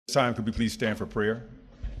Time, could we please stand for prayer?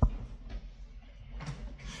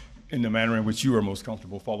 In the manner in which you are most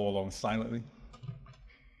comfortable, follow along silently.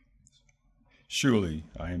 Surely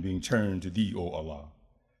I am being turned to thee, O Allah,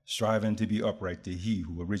 striving to be upright to he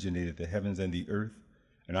who originated the heavens and the earth,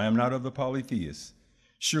 and I am not of the polytheists.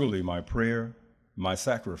 Surely my prayer, my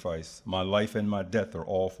sacrifice, my life, and my death are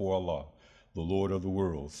all for Allah, the Lord of the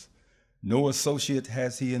worlds. No associate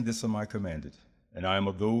has he in this am I commanded, and I am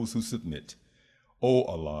of those who submit. O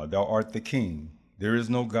Allah, thou art the King, there is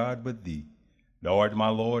no God but thee. Thou art my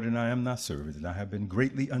Lord, and I am thy servant, and I have been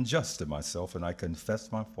greatly unjust to myself, and I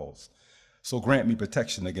confess my faults. So grant me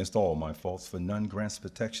protection against all my faults, for none grants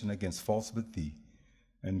protection against faults but thee.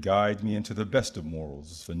 And guide me into the best of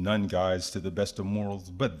morals, for none guides to the best of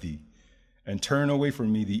morals but thee. And turn away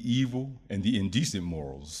from me the evil and the indecent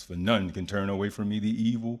morals, for none can turn away from me the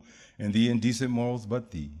evil and the indecent morals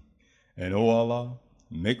but thee. And O Allah,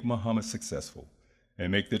 make Muhammad successful,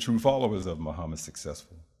 and make the true followers of Muhammad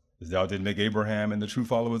successful, as thou did make Abraham and the true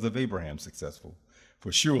followers of Abraham successful.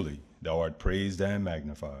 For surely thou art praised and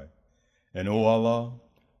magnified. And O Allah,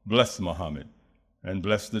 bless Muhammad, and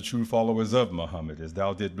bless the true followers of Muhammad, as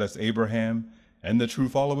thou did bless Abraham and the true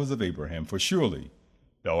followers of Abraham. For surely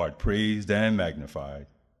thou art praised and magnified.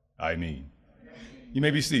 Ameen. You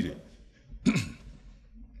may be seated.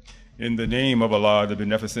 In the name of Allah, the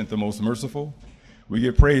Beneficent, the Most Merciful, we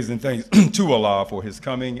give praise and thanks to Allah for his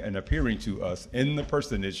coming and appearing to us in the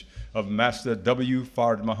personage of Master W.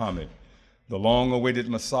 Fard Muhammad, the long-awaited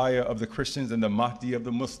Messiah of the Christians and the Mahdi of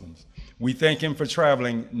the Muslims. We thank him for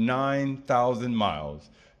traveling 9,000 miles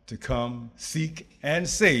to come, seek, and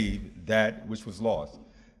save that which was lost.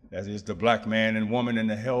 That is the black man and woman in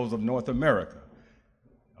the hells of North America.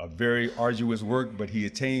 A very arduous work, but he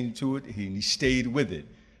attained to it, he stayed with it,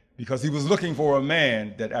 because he was looking for a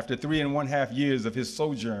man that after 3.5 years of his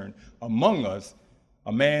sojourn among us,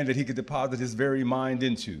 a man that he could deposit his very mind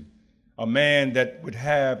into, a man that would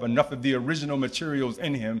have enough of the original materials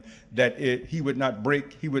in him that he would not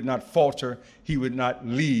break, he would not falter, he would not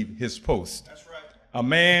leave his post. That's right. A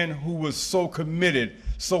man who was so committed,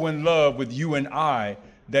 so in love with you and I,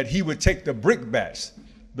 that he would take the brickbats,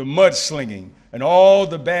 the mudslinging, and all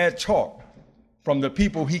the bad talk from the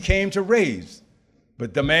people he came to raise.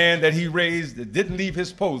 But the man that he raised that didn't leave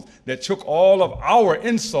his post, that took all of our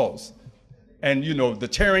insults and, the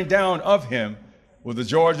tearing down of him, was a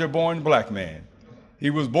Georgia-born black man. He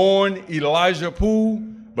was born Elijah Poole,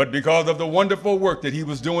 but because of the wonderful work that he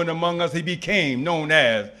was doing among us, he became known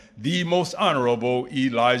as the most honorable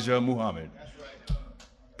Elijah Muhammad. That's right.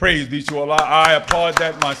 Praise be to Allah. I applaud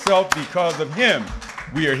that myself. Because of him,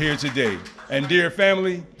 we are here today. And dear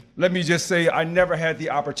family, let me just say, I never had the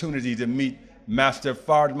opportunity to meet Master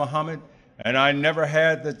Fard Muhammad, and I never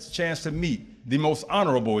had the chance to meet the most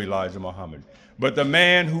honorable Elijah Muhammad. But the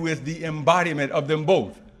man who is the embodiment of them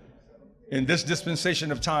both in this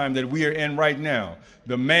dispensation of time that we are in right now,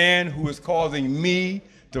 the man who is causing me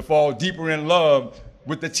to fall deeper in love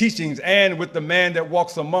with the teachings and with the man that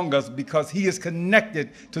walks among us, because he is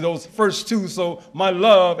connected to those first two. So my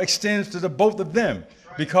love extends to the both of them,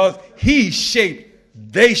 because they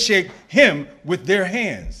shaped him with their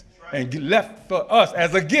hands and left for us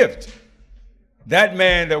as a gift. That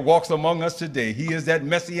man that walks among us today, he is that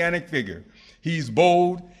messianic figure. He's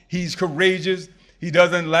bold, he's courageous, he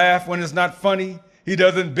doesn't laugh when it's not funny, he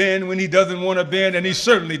doesn't bend when he doesn't want to bend, and he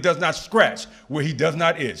certainly does not scratch where he does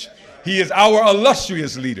not itch. He is our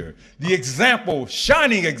illustrious leader, the example,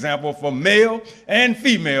 shining example for male and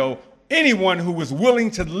female. Anyone who is willing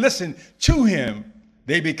to listen to him,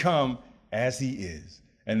 they become as he is.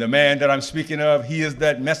 And the man that I'm speaking of, he is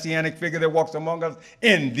that messianic figure that walks among us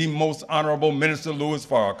in the most honorable Minister Louis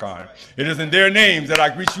Farrakhan. It is in their names that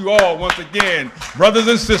I greet you all once again, brothers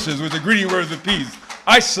and sisters, with the greeting words of peace.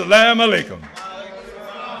 Assalamu alaikum.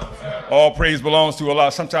 All praise belongs to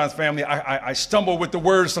Allah. Sometimes, family, I stumble with the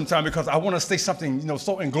words sometimes because I want to say something,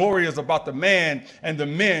 so inglorious about the man and the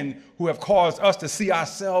men who have caused us to see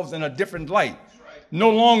ourselves in a different light. No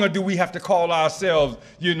longer do we have to call ourselves,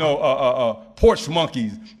 porch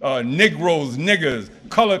monkeys, Negroes, niggers,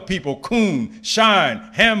 colored people, coon, shine,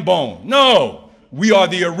 ham bone. No, we are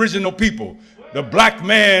the original people, the black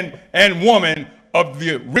man and woman of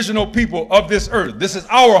the original people of this earth. This is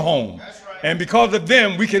our home. Right. And because of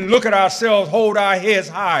them, we can look at ourselves, hold our heads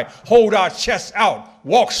high, hold our chests out,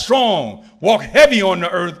 walk strong, walk heavy on the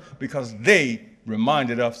earth, because they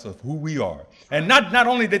reminded us of who we are. And not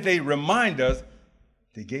only did they remind us,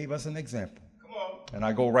 they gave us an example. Come on. And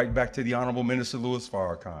I go right back to the Honorable Minister Louis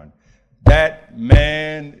Farrakhan. That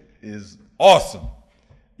man is awesome.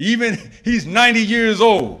 Even he's 90 years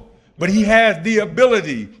old, But he has the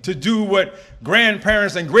ability to do what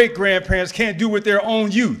grandparents and great-grandparents can't do with their own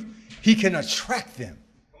youth. He can attract them.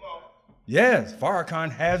 Yes, Farrakhan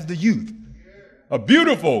has the youth. A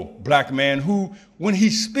beautiful black man who, when he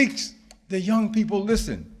speaks, the young people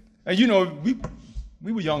listen. And you know,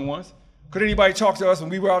 we were young once. Could anybody talk to us when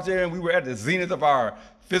we were out there and we were at the zenith of our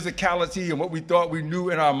physicality and what we thought we knew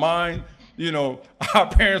in our mind? You know, our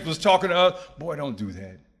parents was talking to us, boy, don't do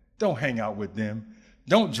that. Don't hang out with them.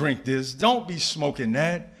 Don't drink this. Don't be smoking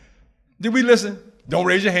that. Did we listen? Don't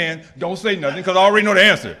raise your hand. Don't say nothing, because I already know the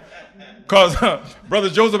answer. Because Brother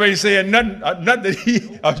Joseph ain't saying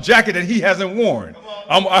nothing a jacket that he hasn't worn.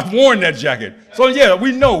 I've worn that jacket. So yeah,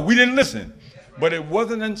 we know we didn't listen. But it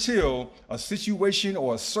wasn't until a situation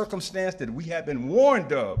or a circumstance that we had been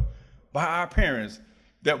warned of by our parents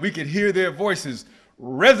that we could hear their voices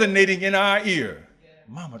resonating in our ear.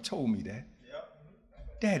 Mama told me that.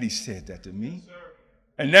 Daddy said that to me.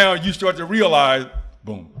 And now you start to realize,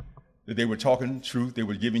 boom, that they were talking truth, they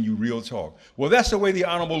were giving you real talk. Well, that's the way the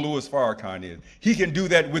Honorable Louis Farrakhan is. He can do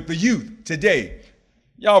that with the youth today.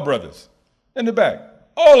 Y'all brothers, in the back,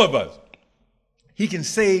 all of us. He can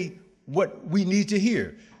say what we need to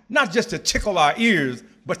hear, not just to tickle our ears,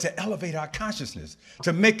 but to elevate our consciousness,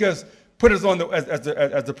 to make us, put us on,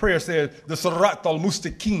 as the prayer says, the Sirat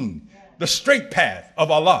al-Mustaqim, the straight path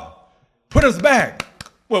of Allah. Put us back.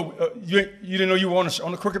 Well, you didn't know you were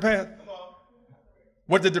on the crooked path?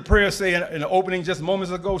 What did the prayer say in the opening just moments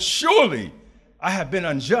ago? Surely I have been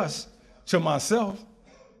unjust to myself.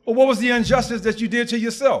 Well, what was the injustice that you did to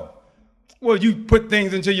yourself? Well, you put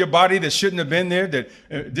things into your body that shouldn't have been there,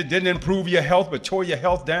 that didn't improve your health, but tore your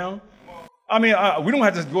health down. I mean, we don't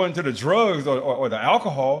have to go into the drugs or the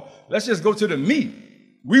alcohol. Let's just go to the meat.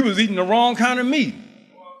 We was eating the wrong kind of meat.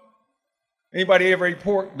 Anybody ever ate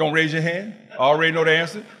pork? Don't raise your hand. I already know the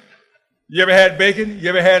answer. You ever had bacon? You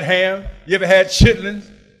ever had ham? You ever had chitlins,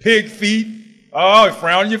 pig feet? Oh,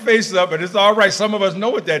 frown your face up, but it's all right. Some of us know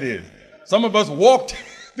what that is. Some of us walked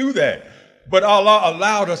through that. But Allah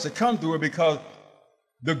allowed us to come through it because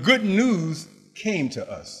the good news came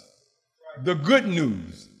to us. The good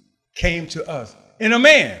news came to us in a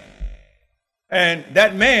man. And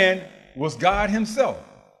that man was God himself.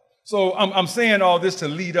 So I'm saying all this to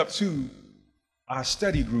lead up to our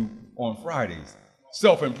study group on Fridays.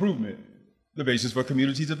 Self-improvement, the basis for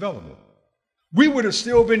community development. We would have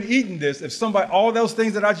still been eating this if somebody, all those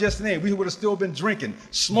things that I just named, we would have still been drinking,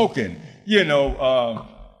 smoking,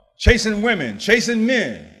 chasing women, chasing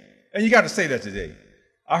men. And you got to say that today.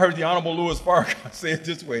 I heard the Honorable Louis Farrakhan say it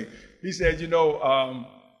this way. He said,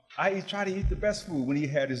 I try to eat the best food when he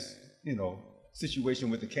had his, situation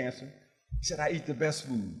with the cancer. He said, I eat the best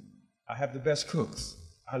food. I have the best cooks.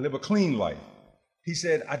 I live a clean life. He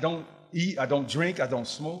said, I don't eat, I don't drink, I don't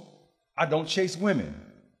smoke. I don't chase women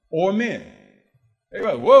or men. They're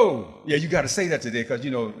like, whoa. Yeah, you got to say that today because,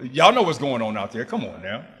 y'all know what's going on out there. Come on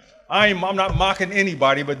now. I'm not mocking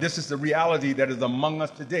anybody, but this is the reality that is among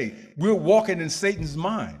us today. We're walking in Satan's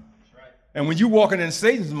mind. Right. And when you're walking in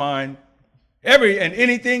Satan's mind,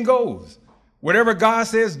 anything goes. Whatever God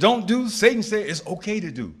says don't do, Satan says it's okay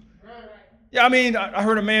to do. Right. Yeah, I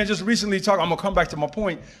heard a man just recently talk. I'm going to come back to my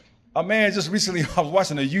point. A man just recently, I was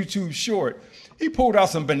watching a YouTube short. He pulled out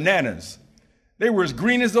some bananas. They were as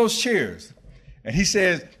green as those chairs. And he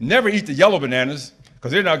says, never eat the yellow bananas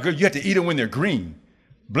because they're not good. You have to eat them when they're green.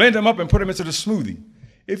 Blend them up and put them into the smoothie.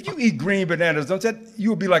 If you eat green bananas,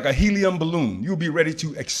 you'll be like a helium balloon. You'll be ready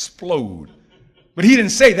to explode. But he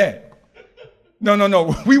didn't say that.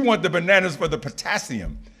 No. We want the bananas for the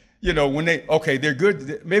potassium. When they're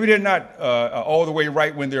good. Maybe they're not all the way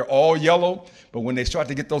right when they're all yellow, but when they start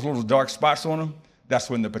to get those little dark spots on them, that's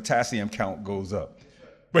when the potassium count goes up.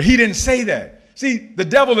 But he didn't say that. See, the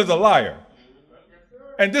devil is a liar.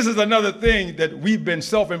 And this is another thing that we've been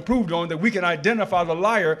self-improved on, that we can identify the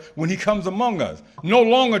liar when he comes among us. No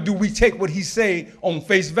longer do we take what he say on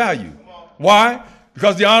face value. Why?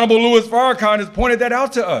 Because the Honorable Louis Farrakhan has pointed that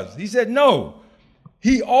out to us. He said, no.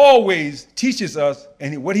 He always teaches us,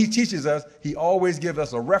 and what he teaches us, he always gives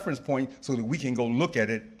us a reference point so that we can go look at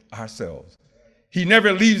it ourselves. He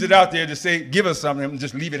never leaves it out there to say, give us something and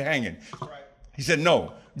just leave it hanging. He said,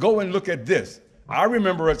 no, go and look at this. I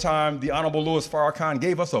remember a time the Honorable Louis Farrakhan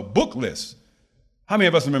gave us a book list. How many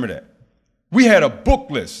of us remember that? We had a book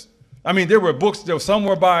list. There were books, some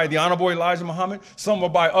were by the Honorable Elijah Muhammad, some were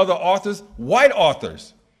by other authors, white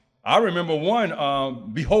authors. I remember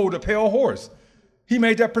one, Behold a Pale Horse. He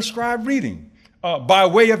made that prescribed reading. By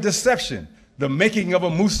way of deception, the making of a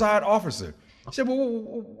Mossad officer. He said, well,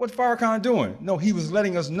 what's Farrakhan doing? No, he was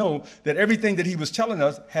letting us know that everything that he was telling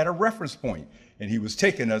us had a reference point, and he was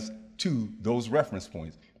taking us to those reference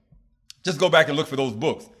points. Just go back and look for those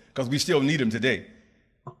books because we still need them today.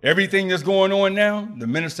 Everything that's going on now, the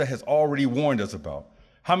minister has already warned us about.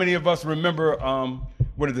 How many of us remember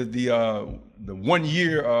the 1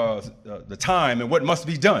 year, the time and what must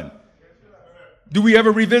be done? Do we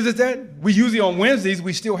ever revisit that? We usually on Wednesdays,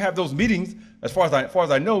 we still have those meetings, as far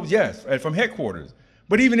as I know, yes, from headquarters.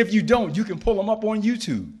 But even if you don't, you can pull them up on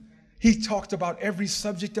YouTube. He talked about every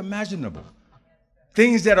subject imaginable.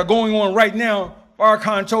 Things that are going on right now.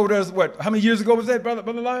 Farrakhan told us, how many years ago was that, Brother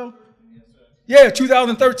Lyle? Yes, yeah,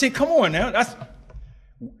 2013. Come on now.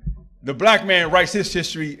 The black man writes his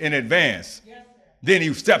history in advance. Yes, then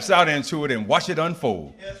he steps out into it and watch it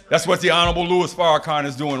unfold. Yes, right. That's what the Honorable Louis Farrakhan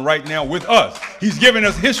is doing right now with us. He's giving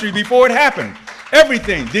us history before it happened.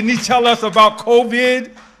 Everything. Didn't he tell us about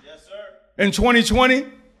COVID in 2020?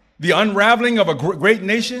 The unraveling of a great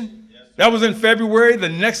nation? Yes, that was in February. The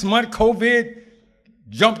next month, COVID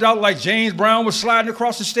jumped out like James Brown was sliding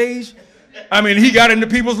across the stage. I mean, he got into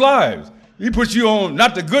people's lives. He put you on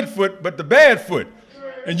not the good foot, but the bad foot.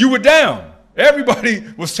 And you were down. Everybody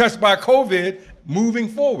was touched by COVID moving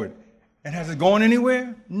forward. And has it gone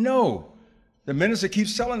anywhere? No. The minister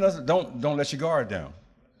keeps telling us, don't let your guard down.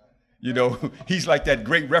 You know, he's like that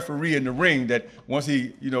great referee in the ring that once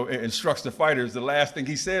he, instructs the fighters, the last thing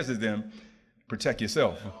he says to them, protect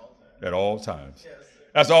yourself at all times.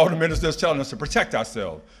 That's all the minister is telling us, to protect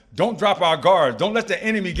ourselves. Don't drop our guards. Don't let the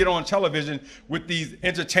enemy get on television with these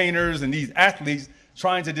entertainers and these athletes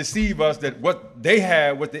trying to deceive us that what they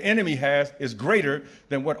have, what the enemy has, is greater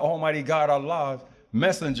than what Almighty God, Allah's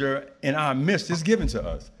messenger in our midst is given to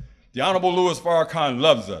us. The Honorable Louis Farrakhan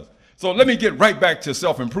loves us. So let me get right back to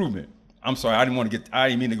self-improvement. I'm sorry, I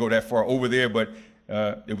didn't mean to go that far over there, but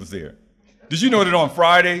it was there. Did you know that on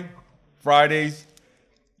Fridays,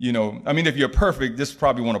 if you're perfect, this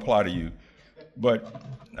probably won't apply to you. But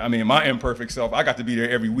my imperfect self, I got to be there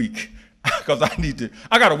every week. Because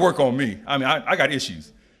I got to work on me. I got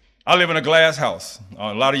issues. I live in a glass house.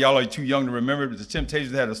 A lot of y'all are too young to remember, but the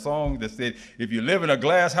Temptations had a song that said, if you live in a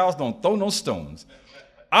glass house, don't throw no stones.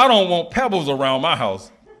 I don't want pebbles around my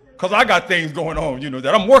house because I got things going on,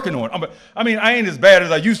 that I'm working on. I ain't as bad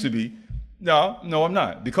as I used to be. No, I'm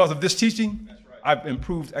not. Because of this teaching, I've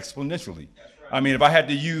improved exponentially. If I had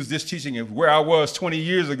to use this teaching where I was 20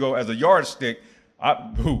 years ago as a yardstick,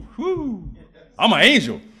 I'm an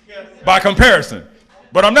angel. By comparison.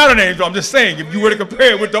 But I'm not an angel. I'm just saying, if you were to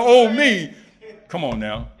compare it with the old me, come on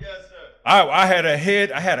now. Yes, sir. I had a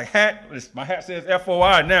head, I had a hat. My hat says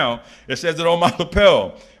FOI now. It says it on my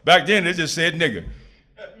lapel. Back then, it just said nigga.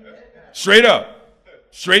 Straight up.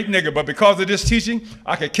 Straight nigga. But because of this teaching,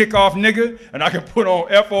 I can kick off nigga and I can put on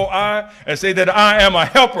FOI and say that I am a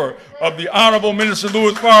helper of the Honorable Minister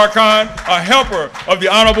Louis Farrakhan, a helper of the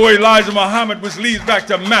Honorable Elijah Muhammad, which leads back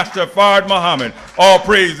to Master Fard Muhammad. All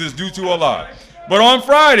praise is due to Allah. But on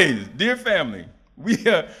Fridays, dear family, we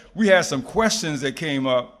had some questions that came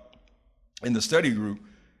up in the study group.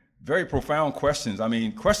 Very profound questions.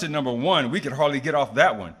 Question number one, we could hardly get off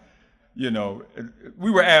that one.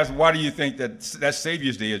 We were asked, why do you think that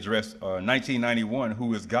Savior's Day address, 1991,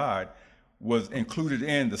 Who is God, was included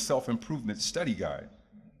in the self-improvement study guide?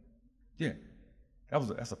 Yeah,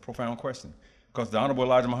 that's a profound question. Because the Honorable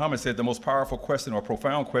Elijah Muhammad said the most powerful question or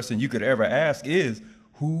profound question you could ever ask is,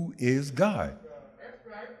 who is God?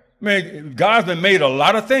 God's been made a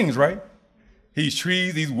lot of things, right? He's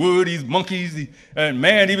trees, he's wood, he's monkeys, and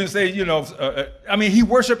man even say, he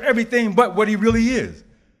worshiped everything but what he really is.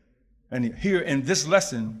 And here in this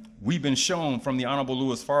lesson, we've been shown from the Honorable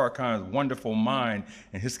Louis Farrakhan's wonderful mind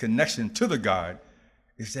and his connection to the God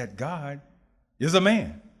is that God is a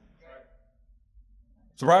man.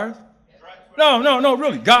 Surprise? No,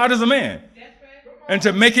 really. God is a man. And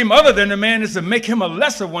to make him other than a man is to make him a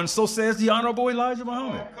lesser one, so says the Honorable Elijah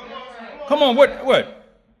Muhammad. Come on, what?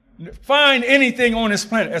 Find anything on this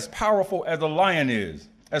planet as powerful as a lion is,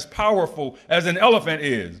 as powerful as an elephant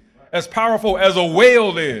is, as powerful as a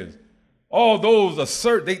whale is. All those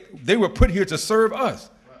they were put here to serve us.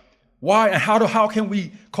 Why and how can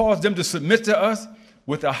we cause them to submit to us?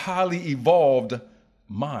 With a highly evolved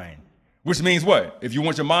mind. Which means what? If you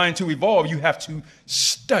want your mind to evolve, you have to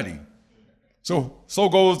study. So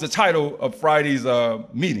goes the title of Friday's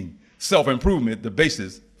meeting, Self-Improvement, the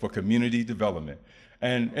Basis for Community Development.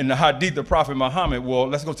 And in the Hadith of Prophet Muhammad, well,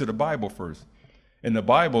 let's go to the Bible first. In the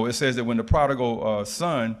Bible, it says that when the prodigal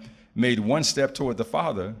son made one step toward the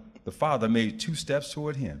father made two steps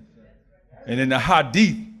toward him. And in the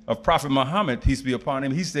Hadith of Prophet Muhammad, peace be upon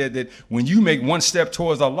him, he said that when you make one step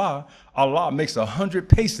towards Allah, Allah makes 100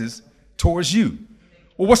 paces towards you.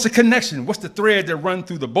 Well, what's the connection? What's the thread that runs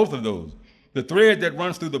through both of those? The thread that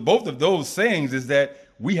runs through both of those sayings is that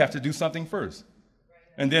we have to do something first.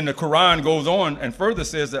 And then the Quran goes on and further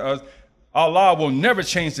says that Allah will never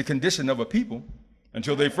change the condition of a people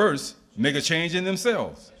until they first make a change in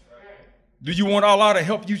themselves. Do you want Allah to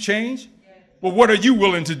help you change? Well, what are you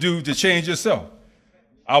willing to do to change yourself?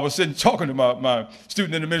 I was sitting talking to my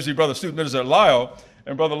student in the ministry, student minister Lyle,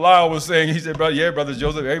 and Brother Lyle was saying, he said, Brother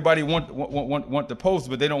Joseph, everybody want the post,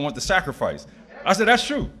 but they don't want the sacrifice. I said, that's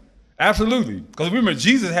true. Absolutely. Because remember,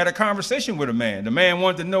 Jesus had a conversation with a man. The man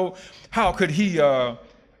wanted to know how could he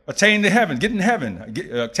attain to heaven, get in heaven,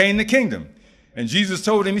 attain the kingdom. And Jesus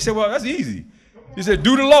told him, he said, well, that's easy. He said,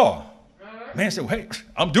 do the law. Man said, well, hey,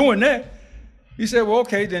 I'm doing that. He said, well,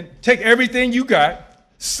 okay, then take everything you got,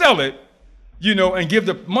 sell it, and give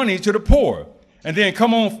the money to the poor. And then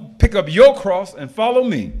come on, pick up your cross and follow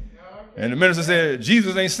me. And the minister said,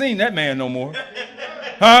 Jesus ain't seen that man no more.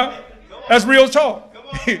 Huh? That's real talk.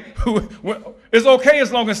 It's okay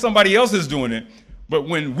as long as somebody else is doing it. But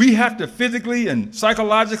when we have to physically and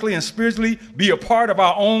psychologically and spiritually be a part of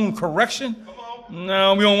our own correction,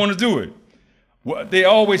 no, we don't want to do it. Well, they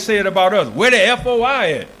always say it about us. Where the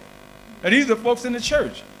FOI at? And these are folks in the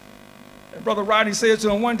church. And Brother Rodney said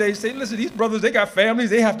to him one day, he said, listen, these brothers, they got families,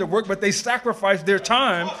 they have to work, but they sacrifice their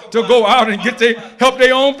time to go out and help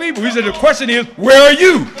their own people. He said, the question is, where are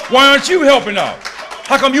you? Why aren't you helping out?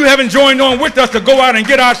 How come you haven't joined on with us to go out and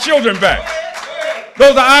get our children back?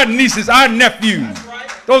 Those are our nieces, our nephews.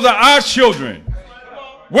 Those are our children.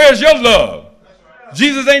 Where's your love?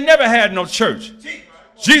 Jesus ain't never had no church.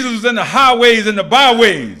 Jesus was in the highways and the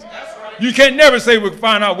byways. You can't never say we'll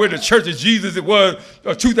find out where the church of Jesus it was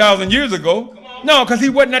 2,000 years ago. No, because he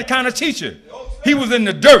wasn't that kind of teacher. He was in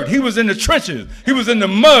the dirt. He was in the trenches. He was in the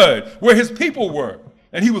mud where his people were.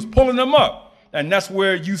 And he was pulling them up. And that's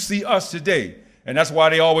where you see us today. And that's why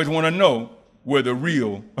they always want to know where the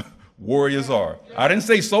real warriors are. I didn't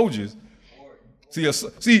say soldiers.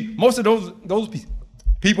 See, most of those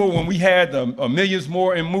people, when we had a Millions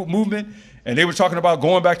More in movement, and they were talking about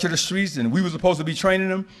going back to the streets, and we were supposed to be training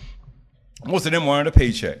them, most of them were on a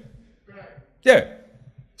paycheck. Yeah.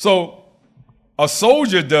 So a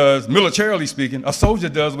soldier does, militarily speaking, a soldier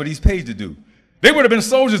does what he's paid to do. They would have been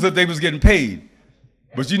soldiers if they was getting paid.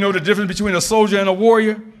 But you know the difference between a soldier and a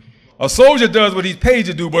warrior? A soldier does what he's paid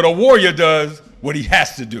to do, but a warrior does what he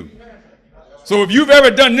has to do. So if you've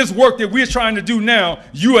ever done this work that we're trying to do now,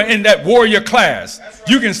 you are in that warrior class.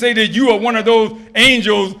 You can say that you are one of those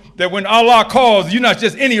angels that when Allah calls, you're not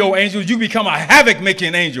just any old angel, you become a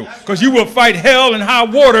havoc-making angel because you will fight hell and high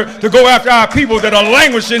water to go after our people that are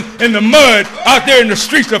languishing in the mud out there in the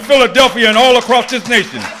streets of Philadelphia and all across this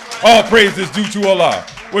nation. All praise is due to Allah.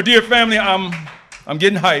 Well, dear family, I'm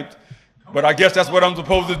getting hyped. But I guess that's what I'm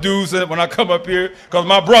supposed to do when I come up here, because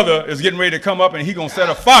my brother is getting ready to come up and he's going to set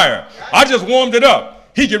a fire. I just warmed it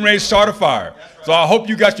up. He getting ready to start a fire. So I hope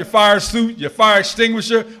you got your fire suit, your fire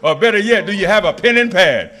extinguisher, or better yet, do you have a pen and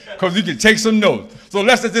pad? Because you can take some notes. So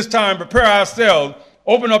let's at this time prepare ourselves,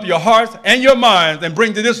 open up your hearts and your minds, and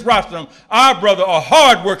bring to this rostrum our brother, a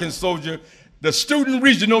hard-working soldier, the student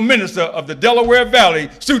regional minister of the Delaware Valley,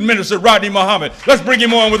 student minister Rodney Muhammad. Let's bring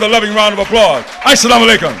him on with a loving round of applause. Assalamu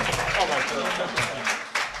alaikum.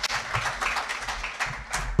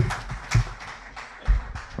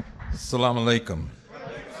 Assalamu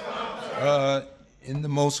alaikum. In the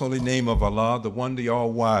most holy name of Allah, the one, the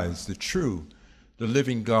all-wise, the true, the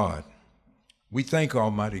living God, we thank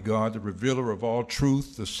Almighty God, the revealer of all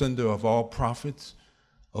truth, the sender of all prophets,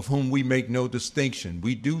 of whom we make no distinction.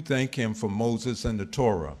 We do thank him for Moses and the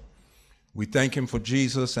Torah. We thank him for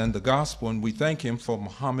Jesus and the gospel, and we thank him for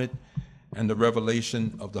Muhammad and the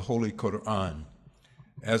revelation of the Holy Quran.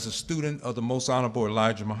 As a student of the Most Honorable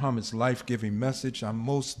Elijah Muhammad's life-giving message, I'm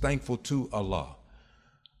most thankful to Allah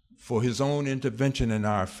for his own intervention in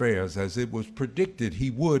our affairs, as it was predicted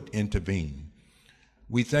he would intervene.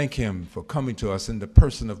 We thank him for coming to us in the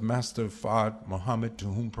person of Master Fard Muhammad, to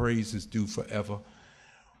whom praise is due forever.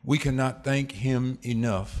 We cannot thank him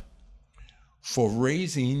enough for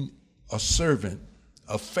raising a servant,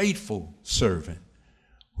 a faithful servant,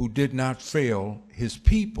 who did not fail his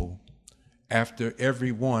people after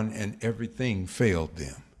everyone and everything failed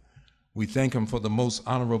them. We thank him for the most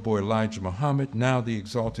honorable Elijah Muhammad, now the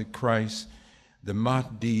exalted Christ, the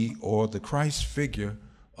Mahdi, or the Christ figure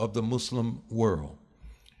of the Muslim world.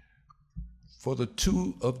 For the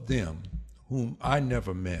two of them whom I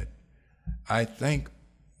never met, I thank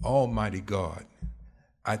Almighty God.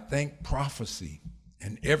 I thank prophecy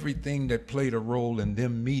and everything that played a role in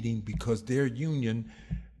them meeting, because their union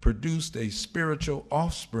produced a spiritual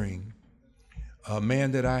offspring, a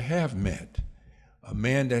man that I have met, a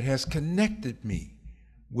man that has connected me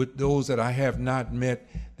with those that I have not met,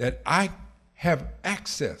 that I have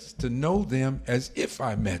access to know them as if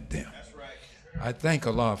I met them. That's right. I thank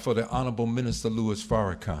Allah for the Honorable Minister Louis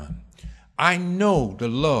Farrakhan. I know the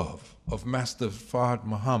love of Master Fard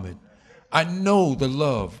Muhammad. I know the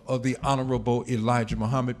love of the Honorable Elijah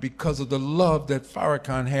Muhammad because of the love that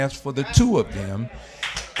Farrakhan has for the two of them.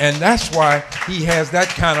 And that's why he has that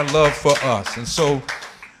kind of love for us. And so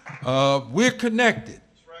we're connected.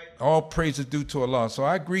 All praise is due to Allah. So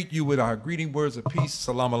I greet you with our greeting words of peace.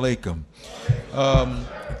 Salam alaikum.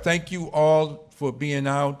 Thank you all for being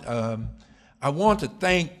out. I want to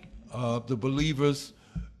thank the believers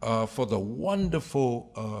for the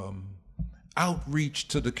wonderful outreach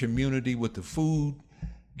to the community with the food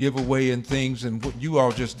giveaway and things. And what you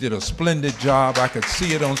all just did a splendid job. I could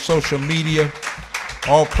see it on social media.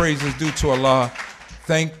 All praise is due to Allah.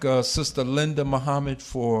 Thank Sister Linda Muhammad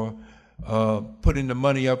for putting the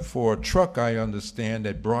money up for a truck, I understand,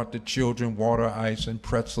 that brought the children water, ice, and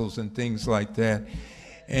pretzels and things like that.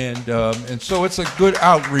 And so it's a good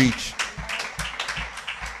outreach.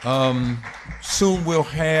 Soon we'll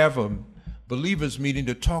have a believers meeting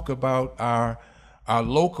to talk about our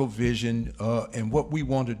local vision and what we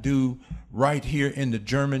want to do right here in the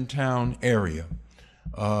Germantown area.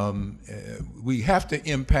 We have to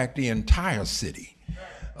impact the entire city,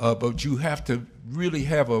 but you have to really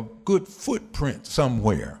have a good footprint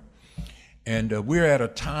somewhere. And we're at a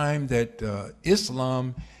time that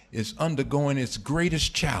Islam is undergoing its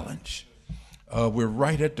greatest challenge. We're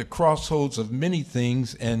right at the crossroads of many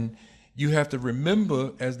things, and you have to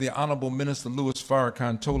remember, as the Honorable Minister Louis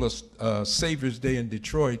Farrakhan told us Savior's Day in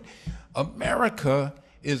Detroit, America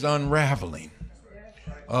is unraveling.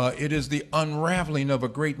 It is the unraveling of a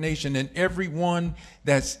great nation, and everyone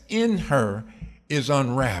that's in her is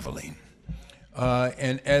unraveling.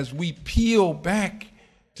 And as we peel back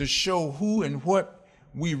to show who and what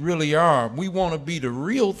we really are, we want to be the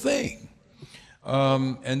real thing.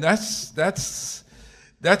 And that's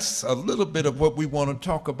a little bit of what we want to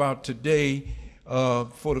talk about today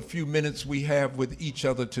for the few minutes we have with each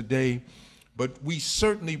other today. But we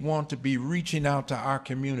certainly want to be reaching out to our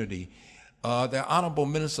community. The Honorable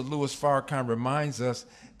Minister Louis Farrakhan reminds us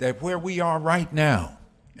that where we are right now,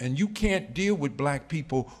 and you can't deal with black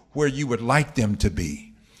people where you would like them to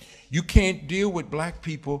be. You can't deal with black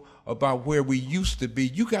people about where we used to be.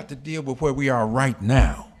 You got to deal with where we are right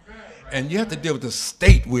now. And you have to deal with the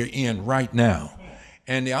state we're in right now.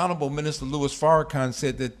 And the Honorable Minister Louis Farrakhan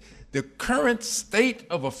said that the current state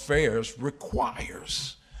of affairs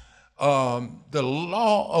requires the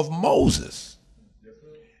law of Moses.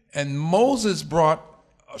 And Moses brought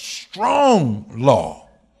a strong law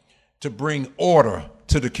to bring order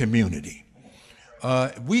to the community.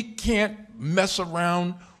 We can't mess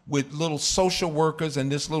around with little social workers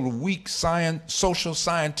and this little weak social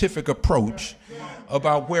scientific approach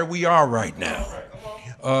about where we are right now.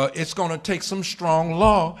 It's going to take some strong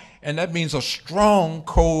law, and that means a strong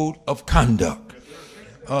code of conduct.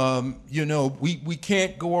 You know, we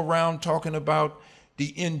can't go around talking about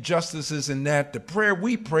the injustices in that. The prayer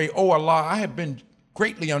we pray, oh Allah, I have been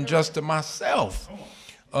greatly unjust to myself.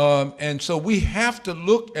 And so we have to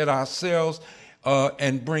look at ourselves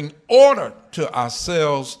and bring order to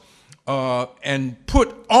ourselves and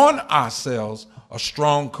put on ourselves a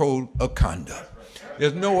strong code of conduct.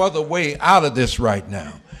 There's no other way out of this right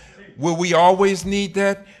now. Will we always need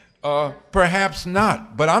that? Perhaps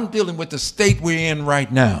not, but I'm dealing with the state we're in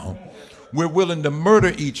right now. We're willing to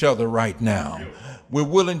murder each other right now. We're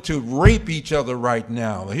willing to rape each other right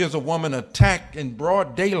now. Here's a woman attacked in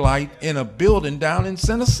broad daylight in a building down in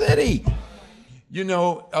Center City. You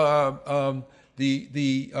know,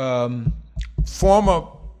 the former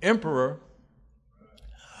emperor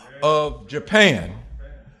of Japan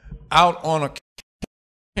out on a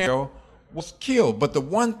camel was killed. But the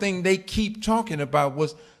one thing they keep talking about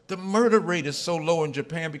was the murder rate is so low in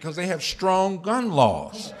Japan because they have strong gun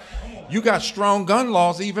laws. You got strong gun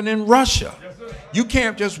laws even in Russia. You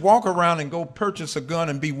can't just walk around and go purchase a gun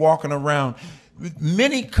and be walking around.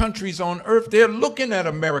 Many countries on earth, they're looking at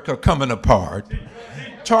America coming apart,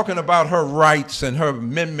 talking about her rights and her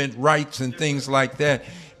amendment rights and things like that.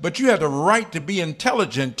 But you have the right to be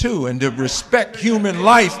intelligent too and to respect human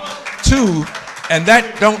life too. And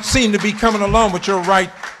that don't seem to be coming along with your right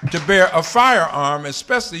to bear a firearm,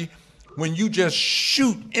 especially when you just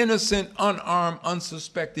shoot innocent, unarmed,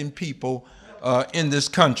 unsuspecting people in this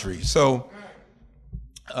country. So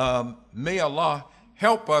may Allah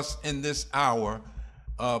help us in this hour.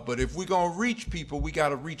 But if we're going to reach people, we got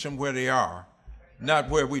to reach them where they are, not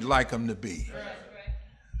where we'd like them to be.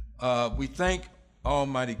 We thank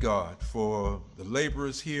Almighty God for the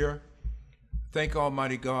laborers here. Thank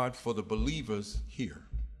Almighty God for the believers here.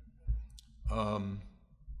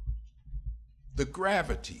 the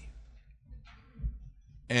gravity.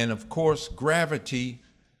 And of course, gravity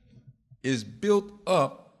is built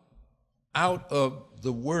up out of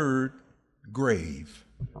the word grave.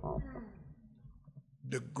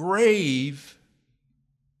 The grave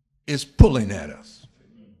is pulling at us.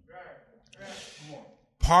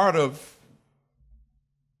 Part of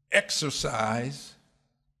exercise,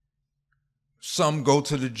 some go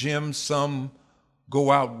to the gym, some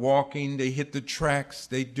go out walking, they hit the tracks,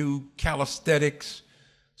 they do calisthenics,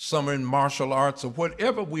 some are in martial arts, or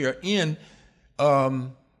whatever we are in,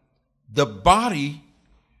 the body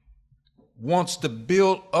wants to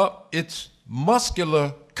build up its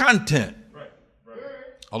muscular content,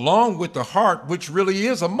 along with the heart, which really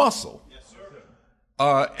is a muscle,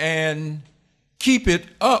 and keep it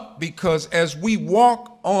up, because as we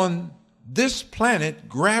walk on this planet,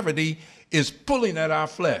 gravity is pulling at our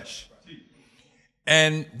flesh.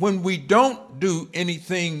 And when we don't do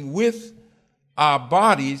anything with our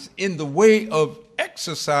bodies in the way of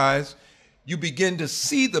exercise, you begin to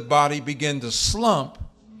see the body begin to slump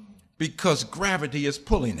because gravity is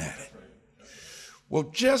pulling at it. Well,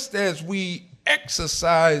 just as we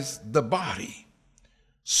exercise the body,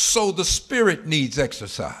 so the spirit needs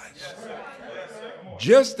exercise.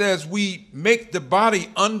 Just as we make the body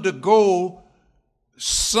undergo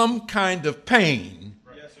some kind of pain,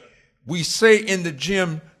 we say in the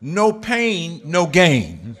gym, no pain, no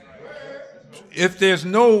gain. If there's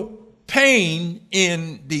no pain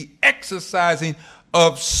in the exercising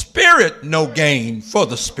of spirit, no gain for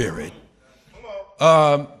the spirit.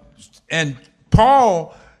 And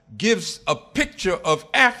Paul gives a picture of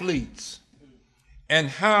athletes and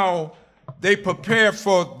how they prepare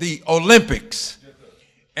for the Olympics.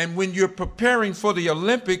 And when you're preparing for the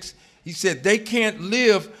Olympics, he said they can't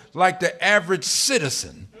live like the average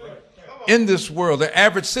citizen in this world. The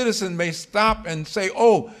average citizen may stop and say,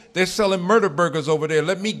 oh, they're selling murder burgers over there,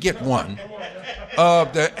 let me get one.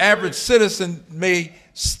 The average citizen may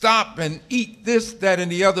stop and eat this, that,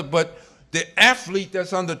 and the other, but the athlete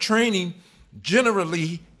that's under training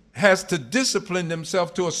generally has to discipline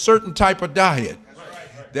themselves to a certain type of diet.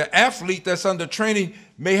 The athlete that's under training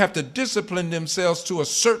may have to discipline themselves to a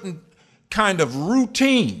certain kind of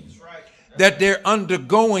routine that they're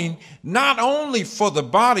undergoing, not only for the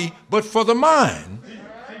body, but for the mind,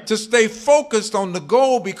 to stay focused on the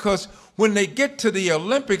goal, because when they get to the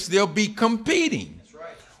Olympics, they'll be competing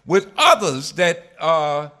with others that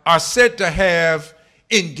are said to have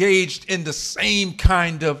engaged in the same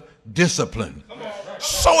kind of discipline.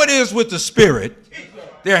 So it is with the spirit.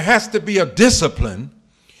 There has to be a discipline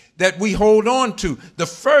that we hold on to. The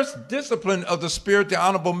first discipline of the spirit, the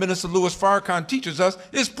Honorable Minister Louis Farrakhan teaches us,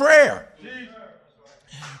 is prayer.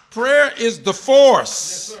 Prayer is the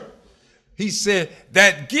force, he said,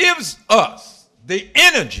 that gives us the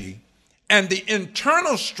energy and the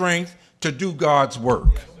internal strength to do God's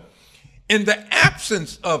work. In the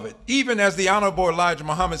absence of it, even as the Honorable Elijah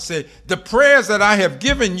Muhammad said, the prayers that I have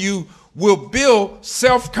given you will build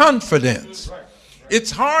self-confidence.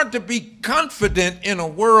 It's hard to be confident in a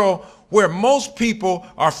world where most people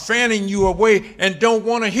are fanning you away and don't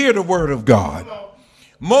want to hear the word of God.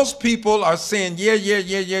 Most people are saying,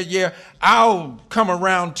 yeah, I'll come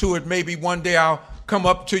around to it. Maybe one day I'll come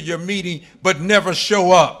up to your meeting, but never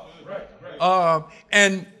show up.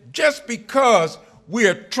 And just because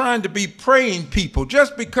we're trying to be praying people,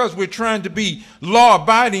 just because we're trying to be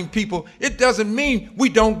law-abiding people, it doesn't mean we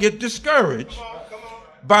don't get discouraged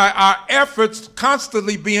by our efforts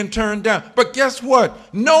constantly being turned down. But guess what?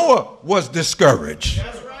 Noah was discouraged.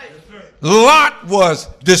 Lot was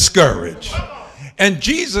discouraged. And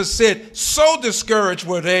Jesus said, so discouraged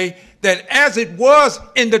were they that as it was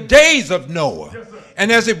in the days of Noah,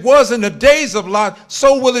 and as it was in the days of Lot,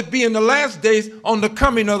 so will it be in the last days on the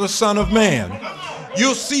coming of the Son of Man.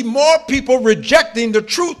 You'll see more people rejecting the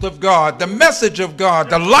truth of God, the message of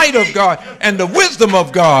God, the light of God, and the wisdom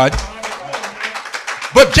of God.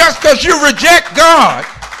 But just because you reject God,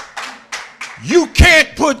 you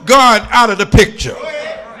can't put God out of the picture.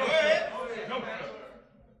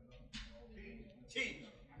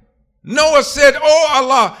 Noah said, oh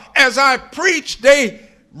Allah, as I preach, they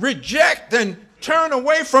reject and turn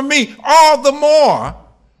away from me all the more.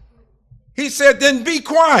 He said, then be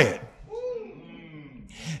quiet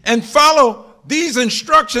and follow these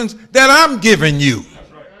instructions that I'm giving you.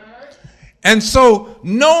 And so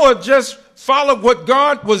Noah just followed what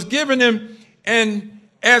God was giving him, and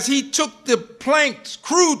as he took the planks,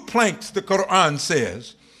 crude planks, the Quran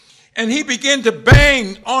says, and he began to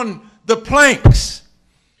bang on the planks,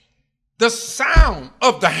 the sound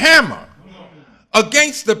of the hammer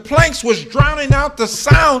against the planks was drowning out the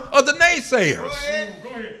sound of the naysayers. Go ahead.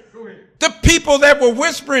 The people that were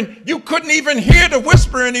whispering, you couldn't even hear the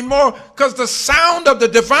whisper anymore because the sound of the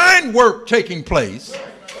divine work taking place.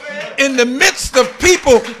 In the midst of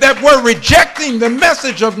people that were rejecting the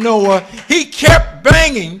message of Noah, he kept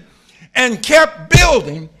banging and kept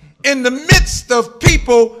building in the midst of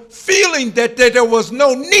people feeling that there was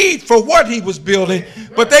no need for what he was building,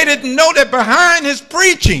 but they didn't know that behind his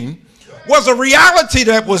preaching was a reality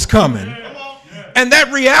that was coming. And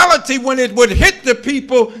that reality, when it would hit the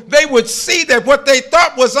people, they would see that what they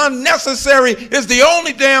thought was unnecessary is the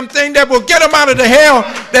only damn thing that will get them out of the hell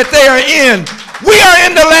that they are in. We are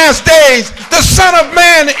in the last days. The Son of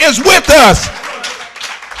Man is with us.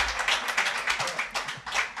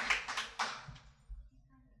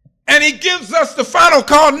 And he gives us the Final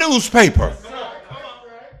Call newspaper.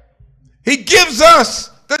 He gives us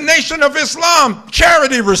the Nation of Islam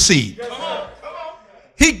charity receipt.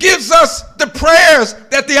 He gives us the prayers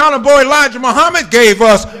that the Honorable Elijah Muhammad gave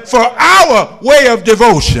us for our way of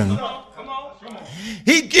devotion.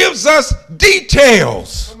 He gives us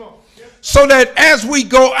details so that as we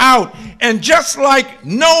go out, and just like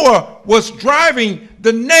Noah was driving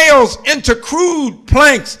the nails into crude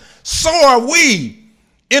planks, so are we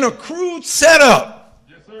in a crude setup.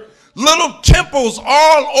 Little temples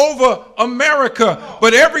all over America,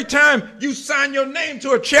 but every time you sign your name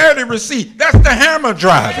to a charity receipt, that's the hammer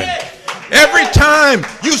driving. Every time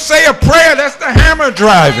you say a prayer, that's the hammer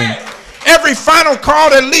driving. Every final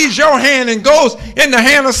call that leaves your hand and goes in the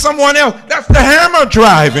hand of someone else, that's the hammer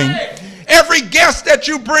driving. Every guest that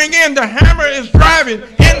you bring in, the hammer is driving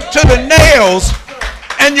into the nails,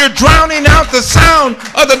 and you're drowning out the sound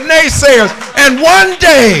of the naysayers. And one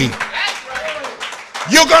day,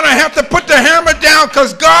 you're going to have to put the hammer down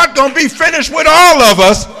because God's going to be finished with all of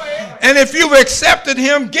us. And if you've accepted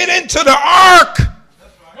him, get into the ark.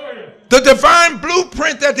 The divine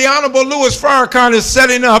blueprint that the Honorable Louis Farrakhan is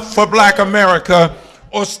setting up for Black America,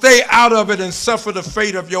 or stay out of it and suffer the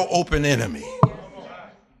fate of your open enemy.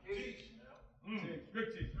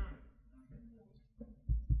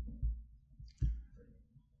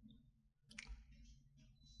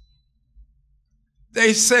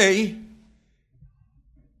 They say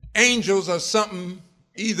angels are something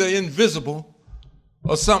either invisible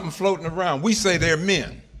or something floating around. We say they're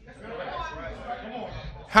men.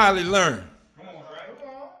 Highly learned.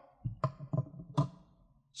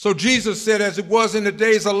 So Jesus said, as it was in the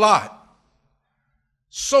days of Lot,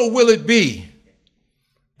 so will it be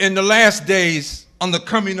in the last days on the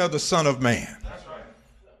coming of the Son of Man.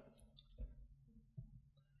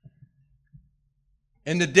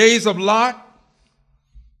 In the days of Lot,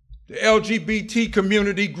 the LGBT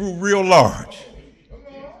community grew real large.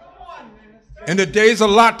 In the days of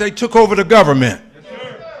Lot, they took over the government.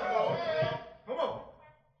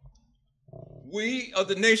 We of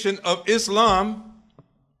the Nation of Islam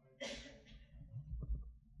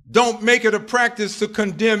don't make it a practice to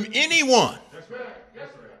condemn anyone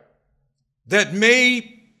that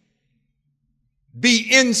may be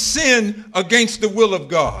in sin against the will of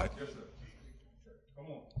God,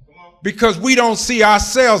 because we don't see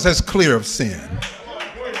ourselves as clear of sin.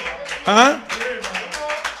 Huh?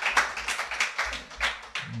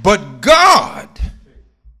 But God,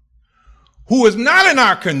 who is not in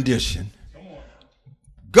our condition,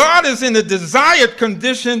 God is in the desired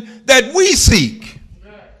condition that we seek.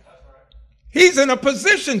 He's in a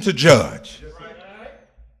position to judge.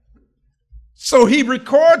 So he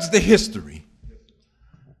records the history.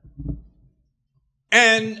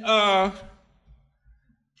 And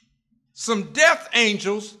some death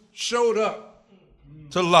angels showed up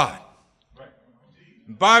to Lot.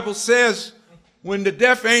 The Bible says when the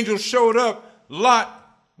death angels showed up,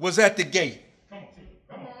 Lot was at the gate.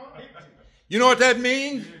 You know what that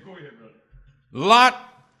means? Lot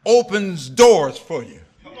opens doors for you.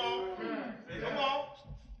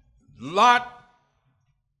 Lot,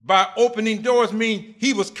 by opening doors, means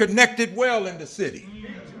he was connected well in the city.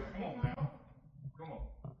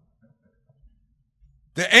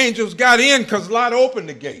 The angels got in because Lot opened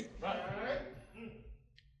the gate.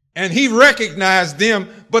 And he recognized them,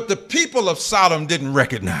 but the people of Sodom didn't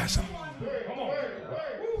recognize him.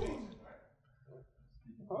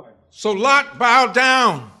 So Lot bowed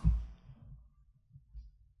down.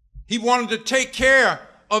 He wanted to take care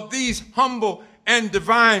of these humble and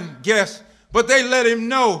divine guests, but they let him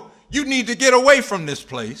know, you need to get away from this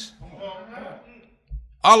place.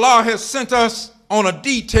 Allah has sent us on a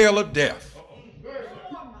detail of death.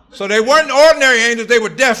 So they weren't ordinary angels, they were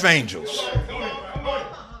death angels.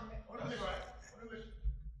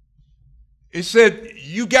 He said,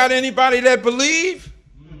 you got anybody that believe?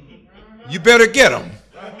 You better get them.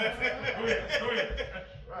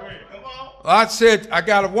 Lot said, I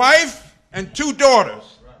got a wife and 2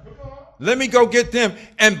 daughters. Let me go get them.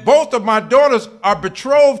 And both of my daughters are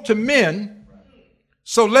betrothed to men,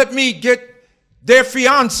 so let me get their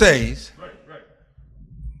fiancés.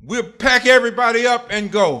 We'll pack everybody up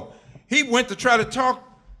and go. He went to try to talk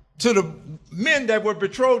to the men that were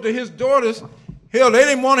betrothed to his daughters. Hell, they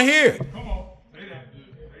didn't want to hear it.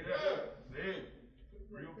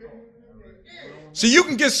 So you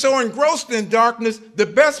can get so engrossed in darkness, the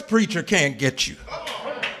best preacher can't get you.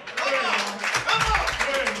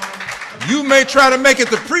 You may try to make it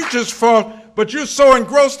the preacher's fault, but you're so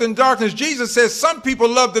engrossed in darkness. Jesus says some people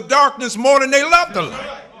love the darkness more than they love the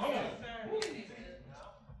light.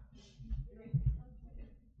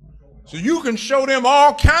 So you can show them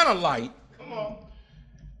all kind of light,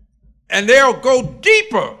 and they'll go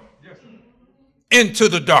deeper into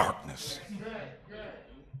the darkness.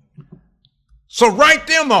 So write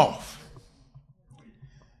them off.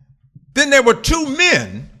 Then there were 2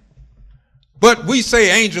 men, but we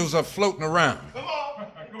say angels are floating around.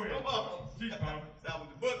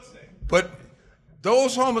 But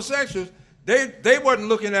those homosexuals, they wasn't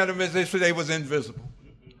looking at them as if they was invisible.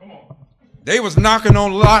 They was knocking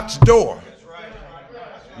on Lot's door.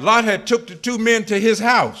 Lot had took the 2 men to his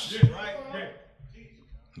house.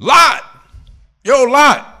 Lot, yo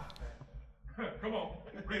Lot,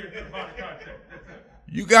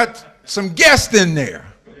 you got some guests in there.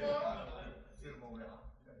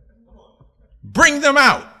 Bring them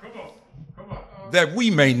out that we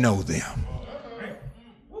may know them.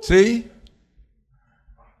 See?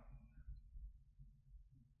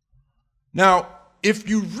 Now, if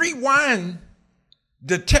you rewind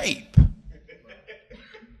the tape,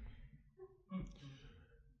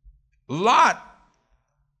 Lot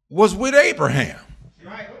was with Abraham.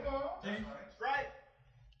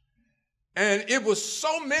 And it was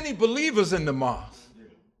so many believers in the mosque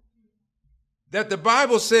that the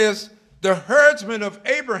Bible says the herdsmen of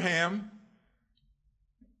Abraham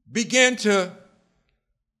began to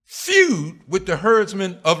feud with the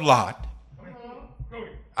herdsmen of Lot.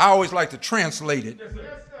 I always like to translate it.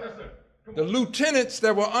 The lieutenants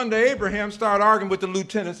that were under Abraham started arguing with the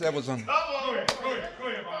lieutenants that was under.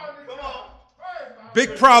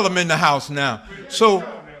 Big problem in the house now. So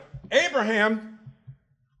Abraham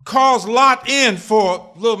calls Lot in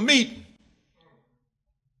for a little meeting.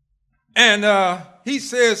 And he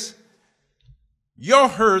says, your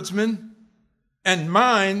herdsmen and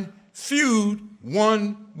mine feud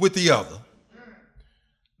one with the other.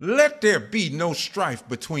 Let there be no strife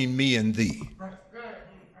between me and thee.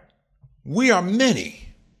 We are many,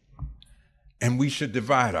 and we should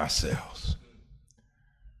divide ourselves.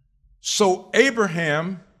 So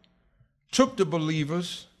Abraham took the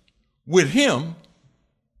believers with him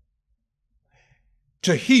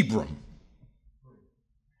to Hebron.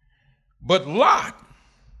 But Lot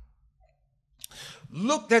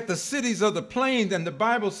looked at the cities of the plains, and the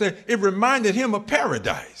Bible said it reminded him of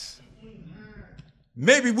paradise.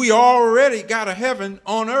 Maybe we already got a heaven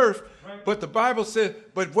on earth, but the Bible said,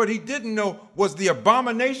 but what he didn't know was the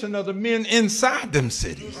abomination of the men inside them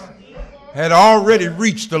cities had already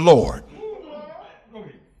reached the Lord.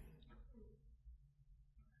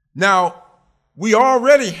 Now, we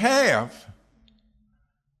already have,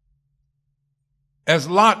 as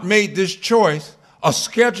Lot made this choice, a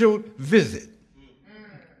scheduled visit.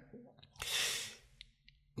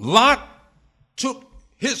 Lot took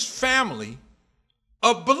his family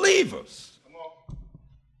of believers.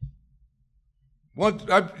 Well,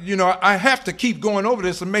 I have to keep going over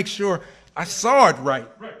this and make sure I saw it right,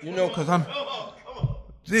 because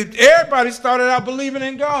everybody started out believing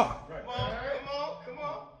in God.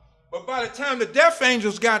 But by the time the death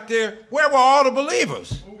angels got there, where were all the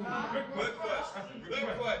believers?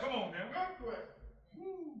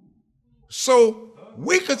 So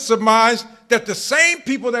we could surmise that the same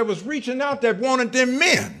people that was reaching out that wanted them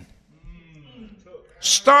men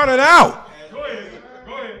started out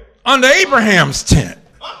under Abraham's tent.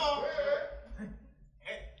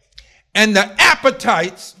 And the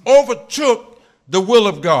appetites overtook the will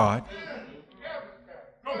of God.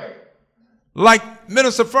 Like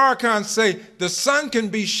Minister Farrakhan say, the sun can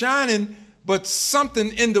be shining, but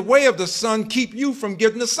something in the way of the sun keep you from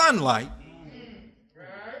getting the sunlight.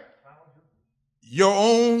 Your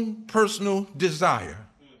own personal desire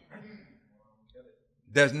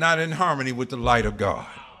that's not in harmony with the light of God.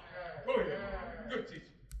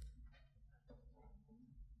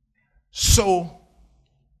 So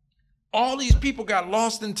all these people got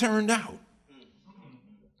lost and turned out.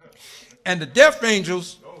 And the death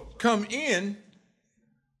angels come in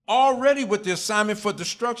already with the assignment for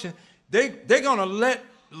destruction. They're going to let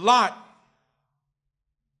Lot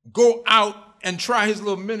go out and try his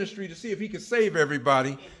little ministry to see if he can save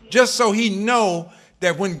everybody, just so he know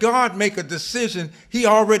that when God make a decision, he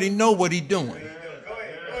already know what he's doing. Go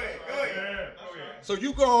ahead. So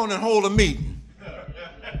you go on and hold a meeting.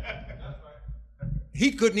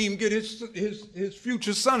 He couldn't even get his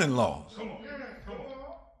future son-in-laws.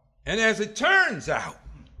 And as it turns out,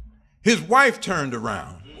 his wife turned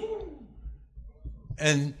around.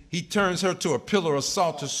 And he turns her to a pillar of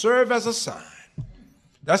salt to serve as a sign.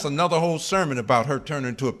 That's another whole sermon about her turning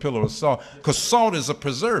into a pillar of salt, because salt is a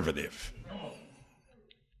preservative.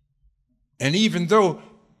 And even though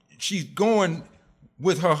she's going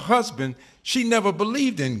with her husband, she never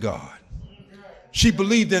believed in God. She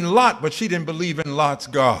believed in Lot, but she didn't believe in Lot's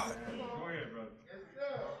God.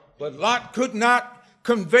 But Lot could not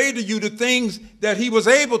convey to you the things that he was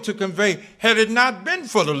able to convey had it not been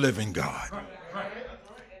for the living God.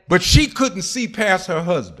 But she couldn't see past her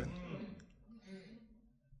husband.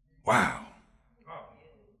 Wow.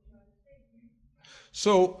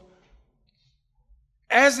 So,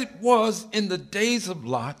 as it was in the days of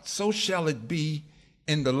Lot, so shall it be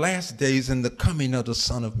in the last days in the coming of the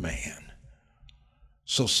Son of Man.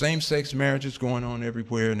 So same-sex marriage is going on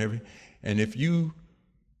everywhere and if you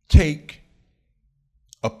take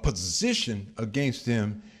a position against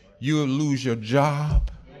them, you'll lose your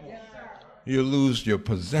job, you'll lose your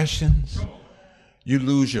possessions, you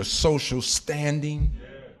lose your social standing.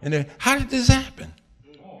 And then, how did this happen?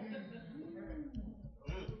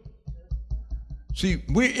 See,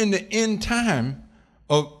 we're in the end time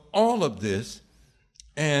of all of this,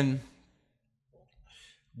 and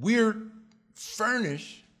we're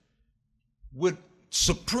furnished with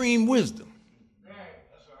supreme wisdom.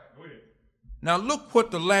 Now look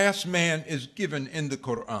what the last man is given in the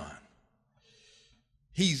Quran.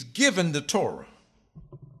 He's given the Torah.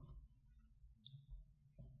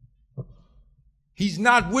 He's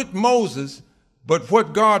not with Moses, but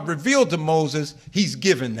what God revealed to Moses, he's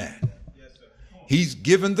given that. He's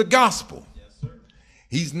given the gospel.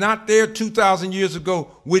 He's not there 2,000 years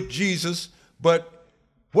ago with Jesus, but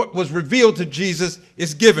what was revealed to Jesus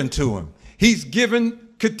is given to him. He's given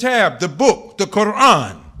Kitab, the book, the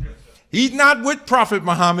Quran. He's not with Prophet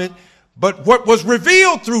Muhammad, but what was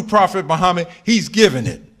revealed through Prophet Muhammad, he's given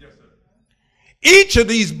it. Each of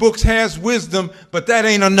these books has wisdom, but that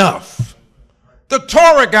ain't enough. The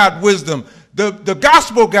Torah got wisdom. The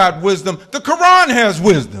gospel got wisdom. The Quran has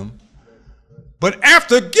wisdom. But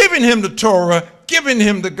after giving him the Torah, giving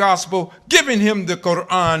him the gospel, giving him the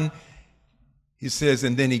Quran, he says,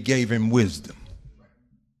 and then he gave him wisdom.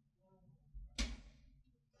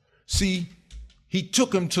 See, he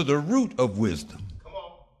took him to the root of wisdom.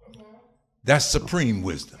 That's supreme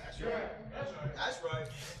wisdom.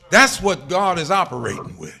 That's what God is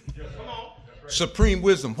operating with. Supreme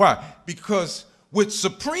wisdom. Why? Because with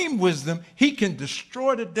supreme wisdom, he can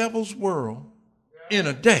destroy the devil's world in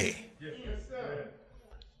a day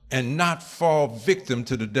and not fall victim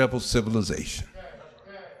to the devil's civilization.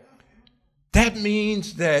 That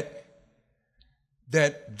means that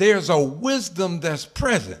there's a wisdom that's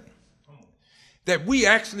present, that we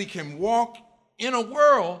actually can walk in a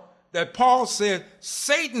world that Paul said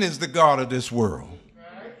Satan is the god of this world.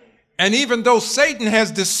 And even though Satan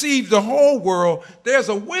has deceived the whole world, there's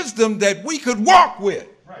a wisdom that we could walk with.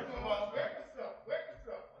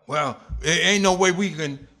 Well, there ain't no way we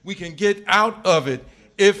can get out of it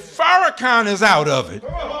if Farrakhan is out of it.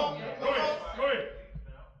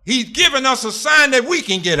 He's given us a sign that we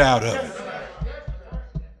can get out of it.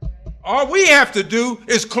 All we have to do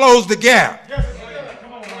is close the gap.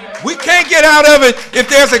 We can't get out of it if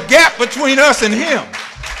there's a gap between us and him.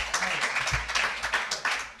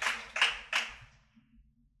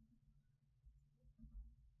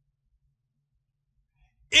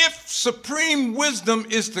 If supreme wisdom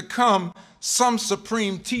is to come, some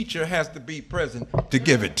supreme teacher has to be present to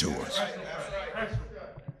give it to us.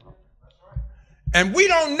 And we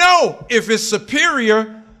don't know if it's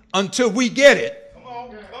superior until we get it.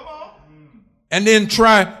 And then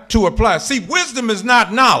try to apply. See, wisdom is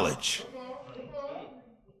not knowledge.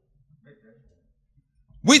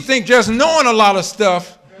 We think just knowing a lot of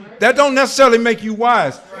stuff, that don't necessarily make you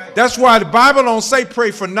wise. That's why the Bible don't say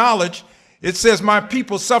pray for knowledge. It says my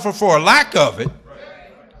people suffer for a lack of it.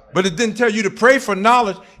 But it didn't tell you to pray for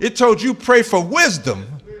knowledge. It told you pray for wisdom.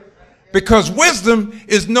 Because wisdom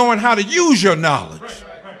is knowing how to use your knowledge.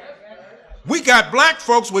 We got black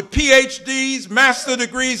folks with PhDs, master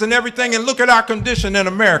degrees, and everything, and look at our condition in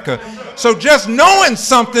America. So just knowing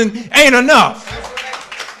something ain't enough.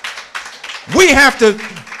 We have to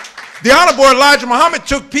The Honorable Elijah Muhammad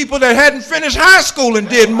took people that hadn't finished high school and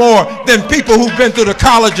did more than people who've been through the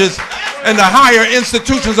colleges and the higher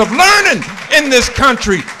institutions of learning in this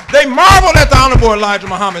country. They marveled at the Honorable Elijah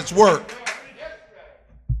Muhammad's work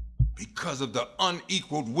because of the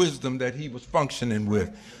unequaled wisdom that he was functioning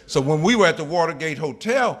with. So when we were at the Watergate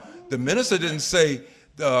Hotel, the minister didn't say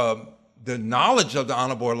the knowledge of the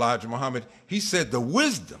Honorable Elijah Muhammad. He said the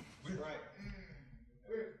wisdom.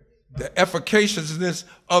 The efficaciousness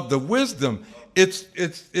of the wisdom,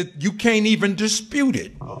 you can't even dispute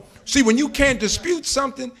it. See, when you can't dispute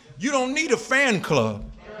something, you don't need a fan club.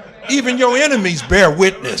 Even your enemies bear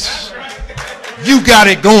witness. You got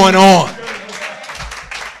it going on.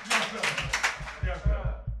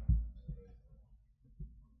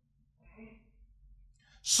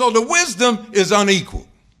 So the wisdom is unequal.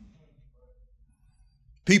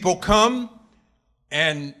 People come,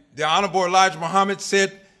 and the Honorable Elijah Muhammad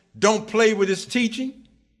said, don't play with his teaching,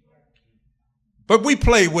 but we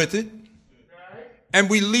play with it, and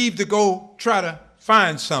we leave to go try to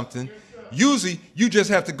find something. Usually, you just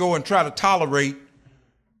have to go and try to tolerate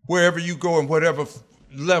wherever you go and whatever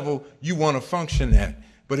level you want to function at.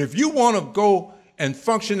 But if you want to go and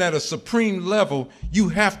function at a supreme level, you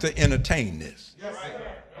have to entertain this.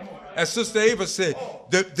 As Sister Ava said,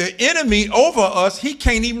 the enemy over us, he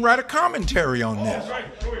can't even write a commentary on this.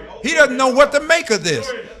 He doesn't know what to make of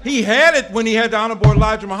this. He had it when he had the Honorable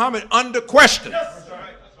Elijah Muhammad under question.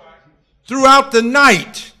 Throughout the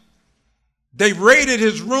night, they raided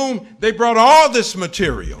his room. They brought all this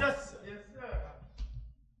material.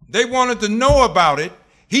 They wanted to know about it.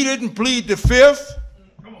 He didn't plead the fifth.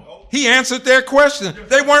 He answered their question.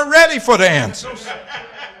 They weren't ready for the answers.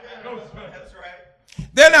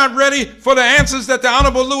 They're not ready for the answers that the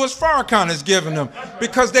Honorable Louis Farrakhan has given them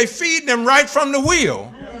because they feed them right from the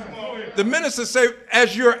wheel. The minister say,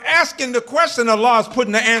 as you're asking the question, Allah is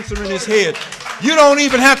putting the answer in his head. You don't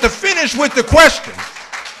even have to finish with the question.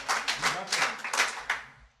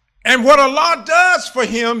 And what Allah does for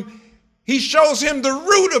him, he shows him the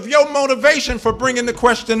root of your motivation for bringing the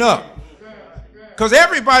question up. Because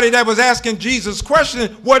everybody that was asking Jesus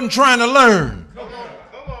question wasn't trying to learn.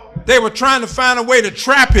 They were trying to find a way to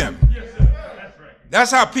trap him.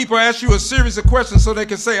 That's how people ask you a series of questions so they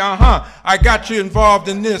can say, I got you involved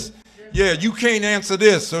in this. Yeah, you can't answer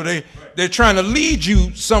this. So they're trying to lead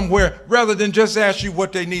you somewhere rather than just ask you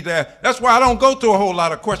what they need to ask. That's why I don't go through a whole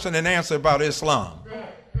lot of question and answer about Islam.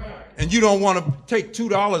 And you don't want to take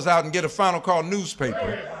 $2 out and get a Final Call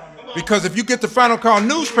newspaper. Because if you get the Final Call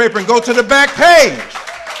newspaper and go to the back page,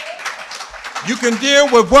 you can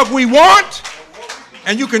deal with what we want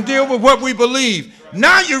and you can deal with what we believe.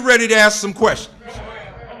 Now you're ready to ask some questions.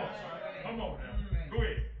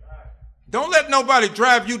 Don't let nobody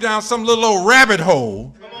drive you down some little old rabbit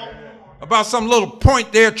hole about some little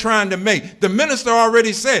point they're trying to make. The minister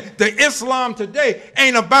already said the Islam today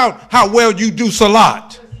ain't about how well you do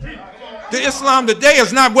salat. The Islam today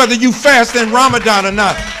is not whether you fast in Ramadan or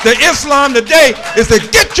not. The Islam today is to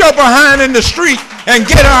get your behind in the street and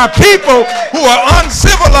get our people who are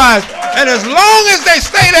uncivilized. And as long as they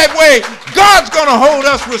stay that way, God's going to hold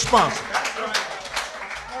us responsible.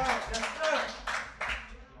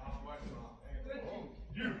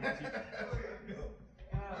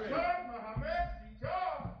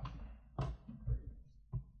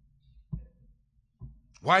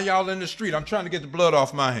 Why y'all in the street? I'm trying to get the blood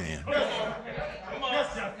off my hand. Come on.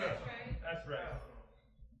 That's right.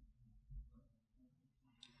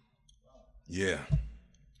 Yeah.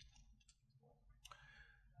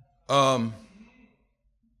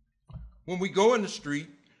 When we go in the street,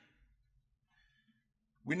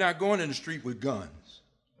 we're not going in the street with guns.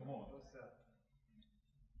 Come on.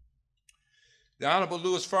 The Honorable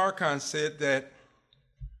Louis Farrakhan said that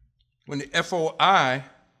when the FOI,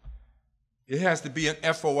 it has to be an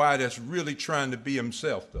FOI that's really trying to be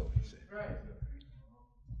himself, though, he said.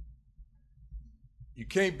 You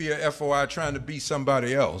can't be a FOI trying to be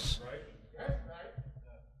somebody else.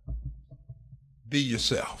 Be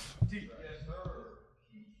yourself.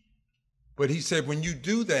 But he said when you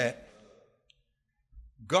do that,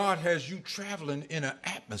 God has you traveling in an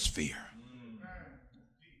atmosphere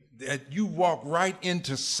that you walk right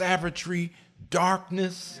into savagery,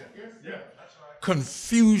 darkness,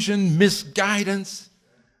 confusion, misguidance.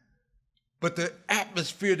 But the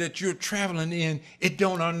atmosphere that you're traveling in, it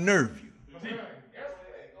don't unnerve you.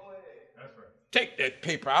 Take that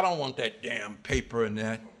paper. I don't want that damn paper and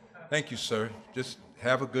that. Thank you, sir. Just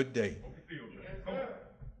have a good day.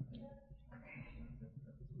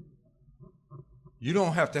 You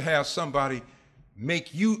don't have to have somebody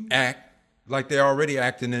make you act like they're already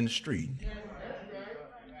acting in the street.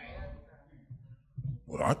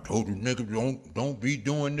 well, I told you, nigga, don't be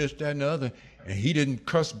doing this, that, and the other. And he didn't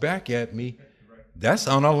cuss back at me. That's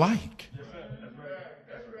unalike.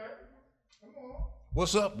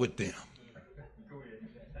 What's up with them?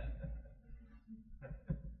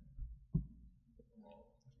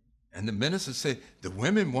 And the minister said, the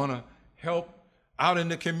women want to help out in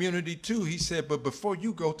the community too. He said, but before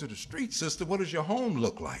you go to the street, sister, what does your home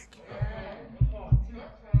look like?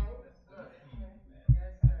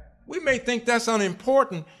 We may think that's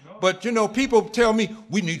unimportant, but you know, people tell me,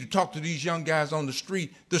 we need to talk to these young guys on the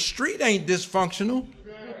street. The street ain't dysfunctional.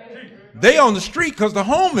 They on the street because the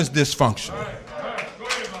home is dysfunctional.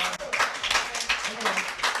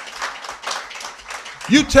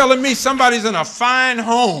 You telling me somebody's in a fine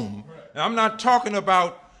home, and I'm not talking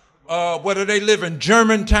about whether they live in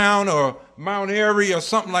Germantown or Mount Airy or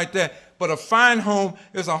something like that, but a fine home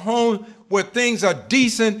is a home where things are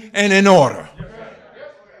decent and in order.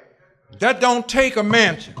 That don't take a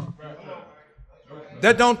mansion.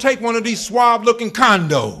 That don't take one of these suave-looking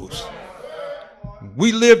condos.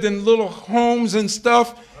 We lived in little homes and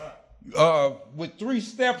stuff with 3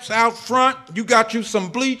 steps out front. You got you some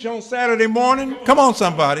bleach on Saturday morning. Come on,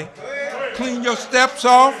 somebody. Clean your steps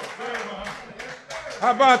off.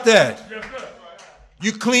 How about that?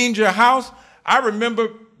 You cleaned your house. I remember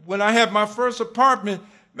when I had my first apartment,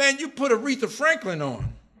 man, you put Aretha Franklin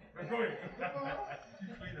on.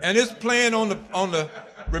 And it's playing on the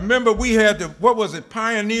remember we had the, what was it,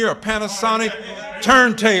 Pioneer or Panasonic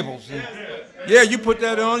turntables. And yeah, you put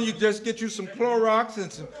that on, you just get you some Clorox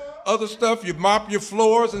and some other stuff, you mop your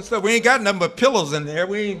floors and stuff. We ain't got nothing but pillows in there.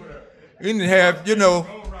 We didn't have, you know,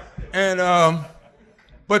 and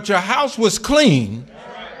but your house was clean.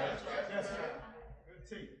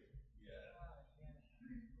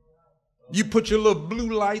 You put your little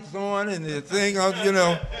blue lights on and the thing, you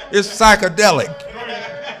know, it's psychedelic.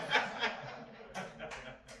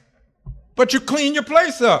 But you clean your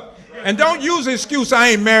place up. And don't use the excuse, I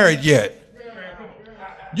ain't married yet.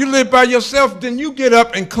 You live by yourself, then you get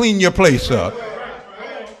up and clean your place up.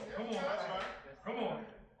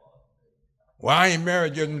 Well, I ain't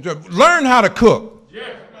married yet. Learn how to cook.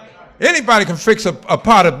 Anybody can fix a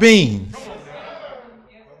pot of beans.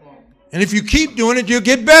 And if you keep doing it, you'll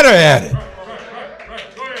get better at it.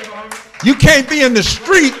 You can't be in the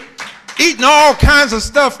street eating all kinds of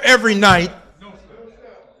stuff every night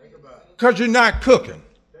because you're not cooking.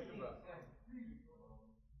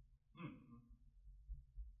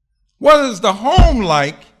 What is the home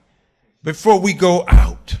like before we go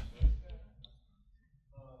out?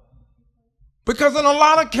 Because in a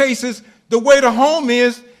lot of cases, the way the home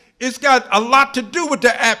is, it's got a lot to do with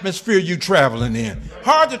the atmosphere you're traveling in.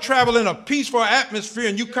 Hard to travel in a peaceful atmosphere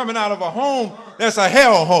and you coming out of a home that's a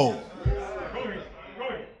hellhole.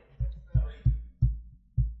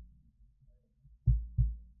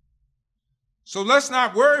 So let's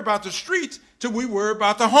not worry about the streets till we worry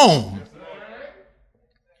about the home.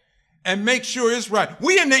 And make sure it's right.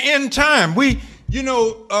 We in the end time.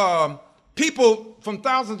 People from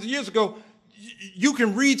thousands of years ago, you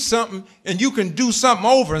can read something and you can do something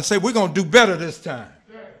over and say, we're going to do better this time.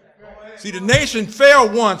 See, the nation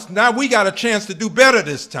failed once. Now we got a chance to do better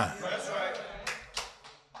this time.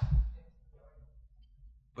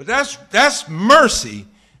 But that's mercy,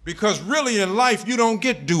 because really in life you don't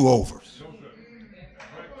get do-overs.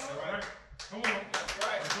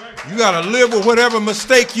 You got to live with whatever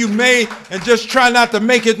mistake you made and just try not to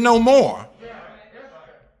make it no more.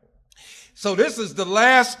 So this is the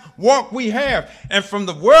last walk we have. And from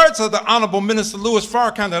the words of the Honorable Minister Louis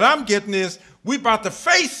Farrakhan that I'm getting is, we about to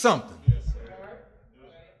face something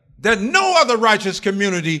that no other righteous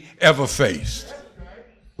community ever faced.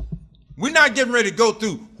 We're not getting ready to go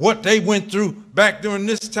through what they went through back during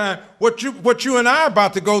this time. What you and I are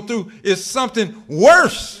about to go through is something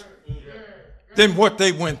worse than what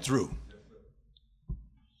they went through.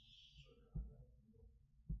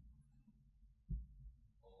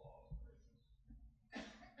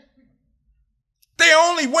 They're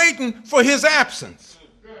only waiting for his absence.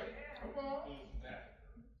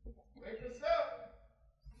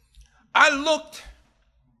 I looked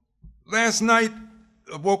last night,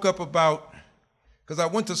 I woke up about, because I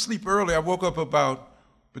went to sleep early, I woke up about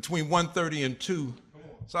between 1:30 and 2.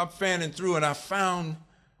 So I'm fanning through and I found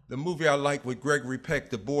the movie I like with Gregory Peck,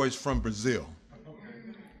 The Boys from Brazil.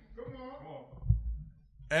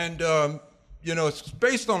 And, it's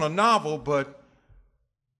based on a novel, but,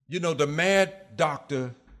 the mad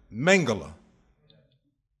Dr. Mengele,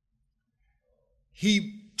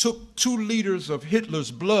 he took 2 liters of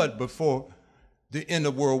Hitler's blood before the end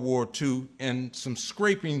of World War II and some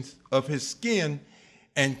scrapings of his skin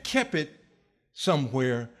and kept it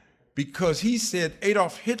somewhere because he said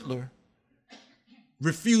Adolf Hitler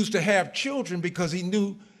refused to have children because he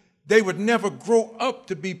knew they would never grow up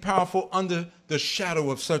to be powerful under the shadow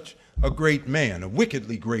of such a great man, a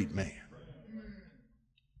wickedly great man.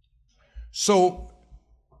 So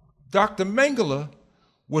Dr. Mengele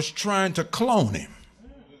was trying to clone him.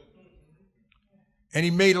 And he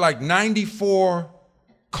made like 94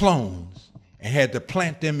 clones and had to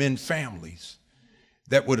plant them in families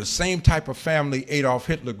that were the same type of family Adolf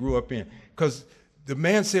Hitler grew up in. Because the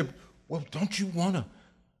man said, well, don't you want to,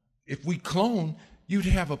 if we clone, you'd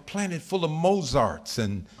have a planet full of Mozarts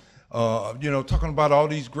and, talking about all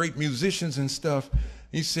these great musicians and stuff.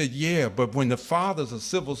 He said, yeah, but when the father's a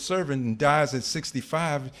civil servant and dies at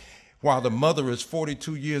 65, while the mother is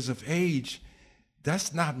 42 years of age,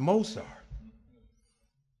 that's not Mozart.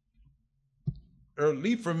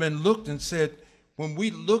 Lieberman looked and said, when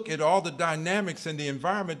we look at all the dynamics and the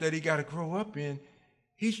environment that he got to grow up in,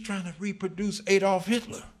 he's trying to reproduce Adolf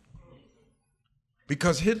Hitler.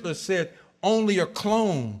 Because Hitler said, only a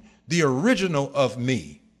clone, the original of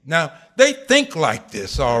me. Now, they think like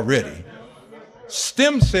this already.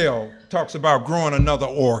 Stem cell talks about growing another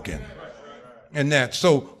organ and that.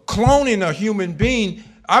 So cloning a human being,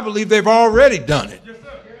 I believe they've already done it.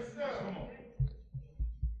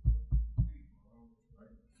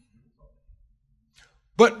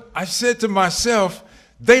 But I said to myself,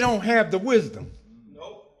 they don't have the wisdom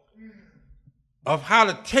of how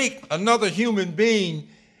to take another human being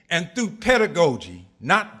and through pedagogy,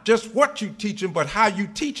 not just what you teach them, but how you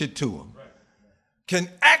teach it to them, can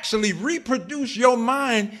actually reproduce your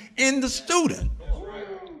mind in the student.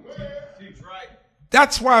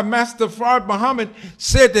 That's why Master Fard Muhammad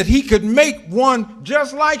said that he could make one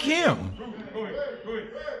just like him.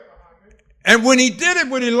 And when he did it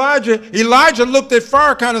with Elijah, Elijah looked at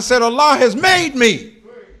Farrakhan and said, Allah has made me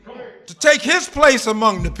to take his place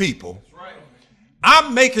among the people.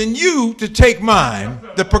 I'm making you to take mine,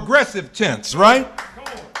 the progressive tense, right?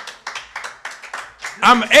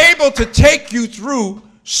 I'm able to take you through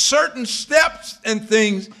certain steps and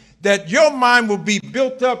things that your mind will be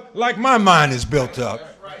built up like my mind is built up.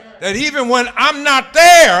 That even when I'm not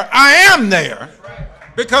there, I am there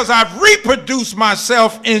because I've reproduced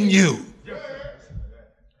myself in you.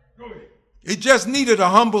 He just needed a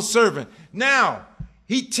humble servant. Now,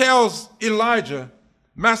 he tells Elijah,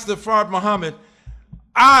 Master Fard Muhammad,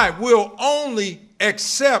 I will only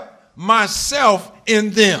accept myself in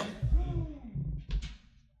them.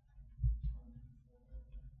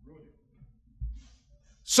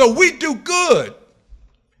 So we do good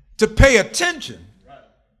to pay attention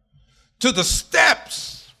to the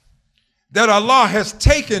steps that Allah has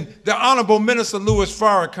taken the Honorable Minister Louis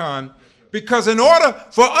Farrakhan, because in order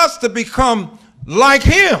for us to become like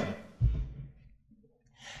him,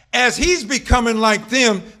 as he's becoming like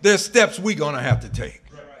them, there's steps we're going to have to take.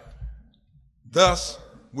 Thus,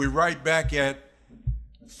 we're right back at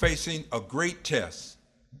facing a great test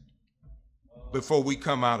before we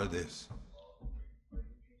come out of this.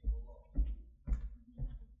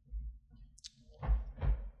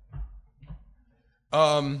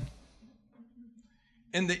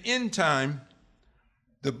 In the end time,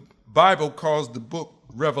 the Bible calls the book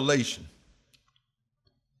Revelation.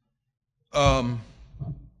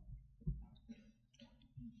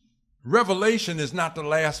 Revelation is not the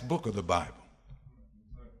last book of the Bible.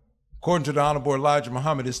 According to the Honorable Elijah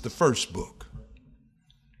Muhammad, it's the first book.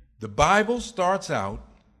 The Bible starts out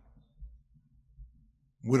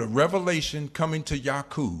with a revelation coming to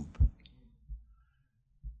Yaqub.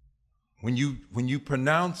 When you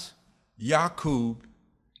pronounce Yaqub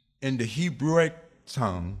in the Hebraic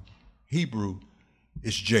tongue, Hebrew,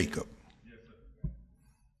 it's Jacob.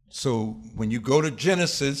 So when you go to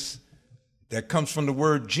Genesis, that comes from the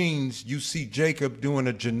word genes, you see Jacob doing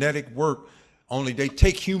a genetic work, only they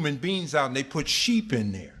take human beings out and they put sheep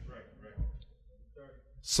in there.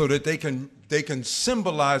 So that they can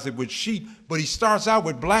symbolize it with sheep, but he starts out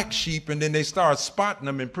with black sheep and then they start spotting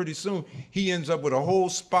them, and pretty soon he ends up with a whole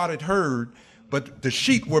spotted herd, but the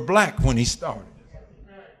sheep were black when he started.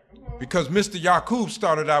 Because Mr. Yaqub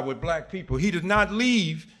started out with black people. He did not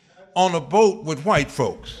leave on a boat with white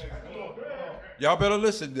folks. Y'all better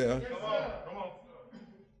listen there.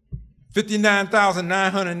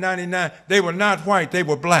 59,999, they were not white, they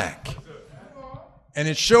were black. And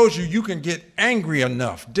it shows you can get angry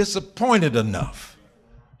enough, disappointed enough,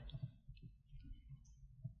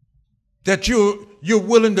 that you're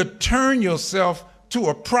willing to turn yourself to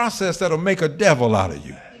a process that'll make a devil out of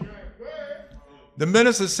you. The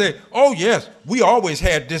minister said, oh yes, we always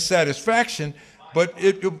had dissatisfaction, but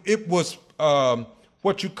it was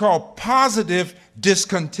what you call positive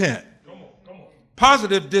discontent.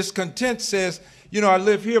 Positive discontent says, you know, I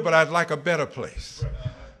live here, but I'd like a better place.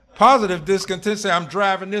 Positive discontent says, I'm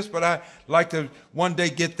driving this, but I'd like to one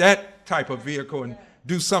day get that type of vehicle and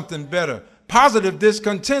do something better. Positive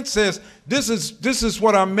discontent says, this is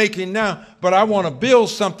what I'm making now, but I want to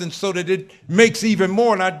build something so that it makes even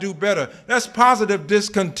more and I do better. That's positive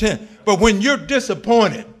discontent. But when you're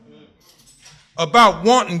disappointed about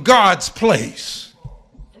wanting God's place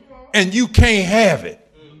and you can't have it,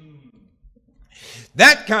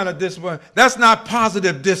 that kind of disappointment, that's not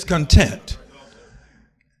positive discontent.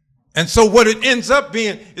 And so what it ends up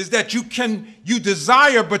being is that you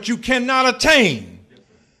desire, but you cannot attain.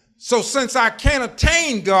 So since I can't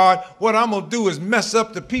attain God, what I'm going to do is mess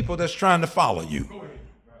up the people that's trying to follow you.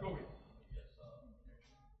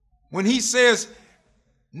 When he says,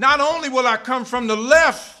 not only will I come from the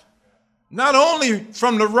left, not only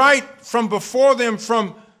from the right, from before them,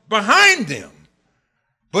 from behind them,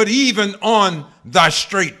 but even on thy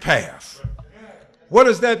straight path. What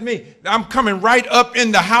does that mean? I'm coming right up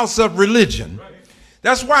in the house of religion.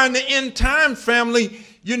 That's why in the end time, family,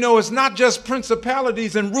 you know, it's not just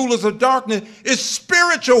principalities and rulers of darkness, it's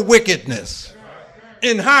spiritual wickedness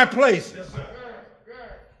in high places.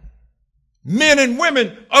 Men and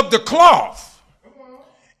women of the cloth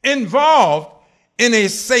involved in a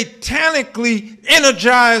satanically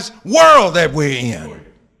energized world that we're in.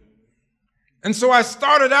 And so I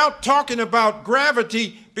started out talking about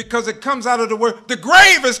gravity because it comes out of the word. The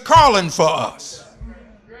grave is calling for us.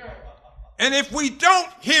 And if we don't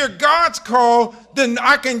hear God's call, then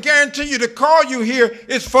I can guarantee you the call you hear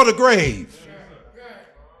is for the grave.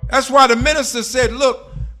 That's why the minister said,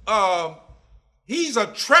 look, he's a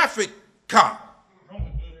traffic cop.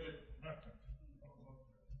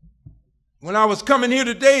 When I was coming here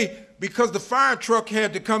today, because the fire truck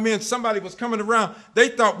had to come in, somebody was coming around. They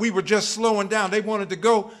thought we were just slowing down. They wanted to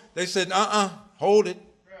go. They said, hold it.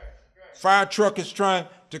 Fire truck is trying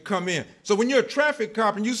to come in. So when you're a traffic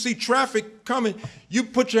cop and you see traffic coming, you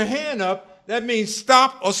put your hand up. That means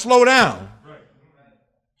stop or slow down.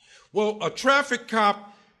 Well, a traffic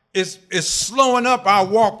cop is slowing up our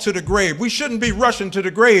walk to the grave. We shouldn't be rushing to the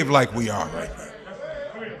grave like we are right now.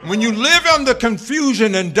 When you live under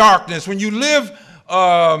confusion and darkness, when you live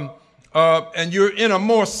and you're in a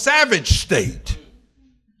more savage state,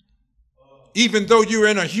 even though you're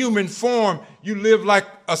in a human form, you live like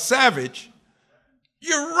a savage,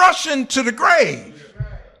 you're rushing to the grave.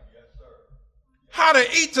 How to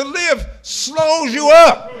eat to live slows you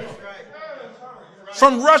up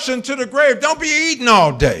from rushing to the grave. Don't be eating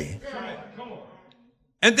all day.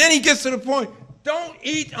 And then he gets to the point, don't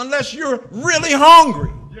eat unless you're really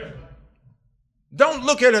hungry. Don't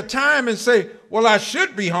look at a time and say, well, I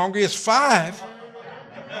should be hungry. It's 5.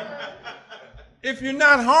 If you're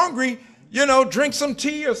not hungry, you know, drink some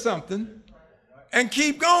tea or something and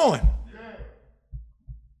keep going.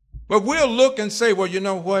 But we'll look and say, well, you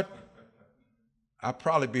know what? I'll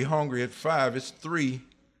probably be hungry at 5. It's 3.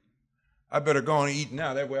 I better go and eat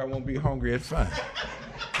now. That way I won't be hungry at 5.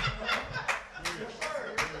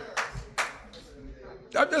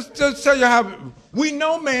 I just tell you how we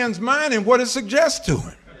know man's mind and what it suggests to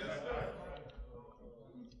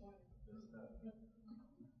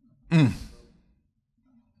him.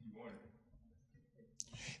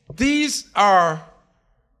 These are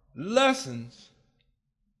lessons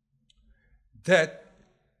that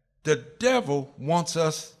the devil wants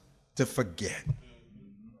us to forget.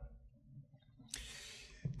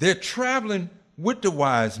 They're traveling with the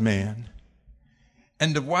wise man,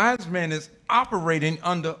 and the wise man is operating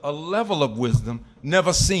under a level of wisdom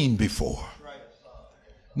never seen before,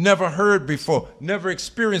 never heard before, never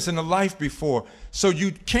experienced in a life before. So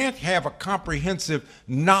you can't have a comprehensive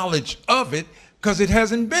knowledge of it because it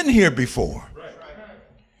hasn't been here before.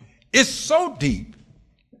 It's so deep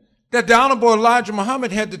that the Honorable Elijah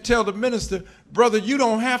Muhammad had to tell the minister, brother, you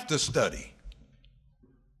don't have to study.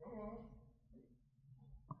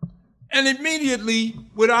 And immediately,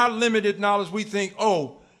 with our limited knowledge, we think,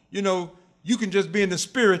 oh, you know, you can just be in the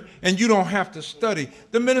spirit and you don't have to study.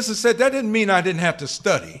 The minister said, that didn't mean I didn't have to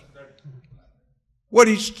study. What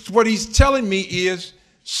he's telling me is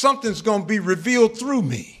something's going to be revealed through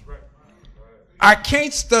me. I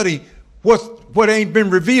can't study what ain't been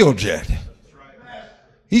revealed yet.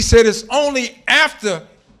 He said it's only after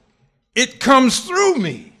it comes through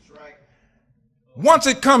me. Once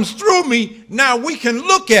it comes through me, now we can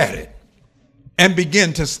look at it and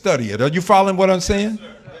begin to study it. Are you following what I'm saying?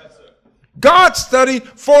 God studied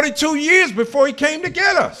 42 years before he came to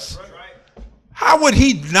get us. How would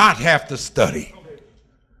he not have to study?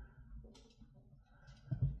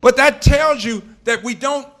 But that tells you that we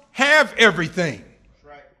don't have everything.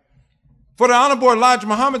 For the Honorable Elijah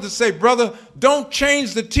Muhammad to say, brother, don't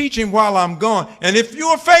change the teaching while I'm gone. And if you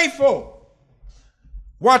are faithful,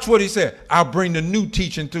 watch what he said. I'll bring the new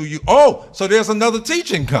teaching to you. Oh, so there's another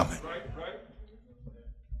teaching coming. Right.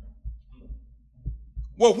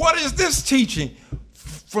 Well, what is this teaching?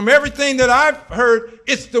 From everything that I've heard,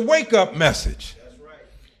 it's the wake-up message.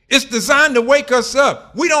 It's designed to wake us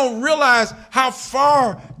up. We don't realize how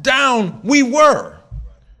far down we were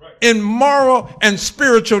in moral and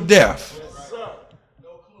spiritual death.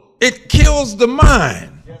 It kills the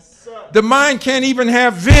mind. The mind can't even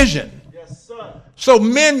have vision. So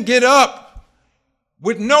men get up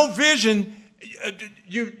with no vision.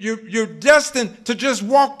 You're destined to just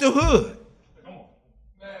walk the hood,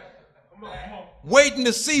 waiting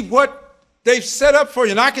to see what they've set up for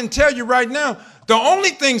you. And I can tell you right now, the only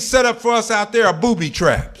things set up for us out there are booby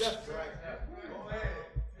traps.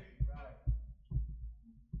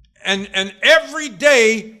 And every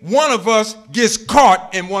day, one of us gets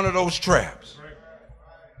caught in one of those traps.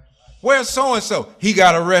 Where's so-and-so? He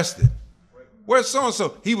got arrested. Where's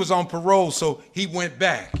so-and-so? He was on parole, so he went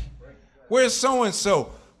back. Where's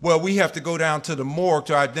so-and-so? Well, we have to go down to the morgue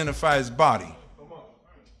to identify his body.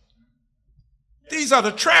 These are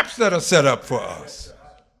the traps that are set up for us.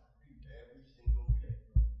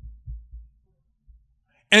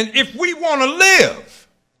 And if we want to live,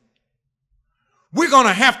 we're going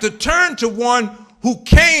to have to turn to one who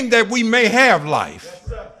came that we may have life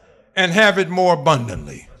and have it more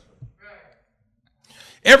abundantly.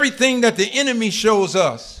 Everything that the enemy shows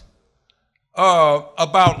us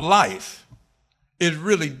about life is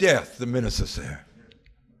really death, the minister said,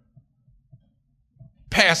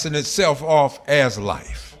 passing itself off as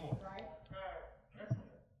life.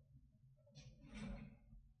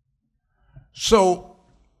 So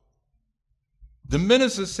the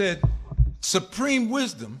minister said, supreme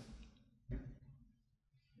wisdom,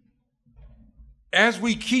 as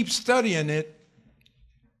we keep studying it,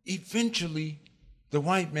 eventually the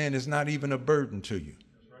white man is not even a burden to you.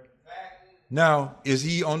 Now, is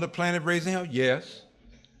he on the planet raising hell? Yes.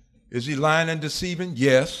 Is he lying and deceiving?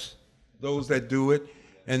 Yes. Those that do it,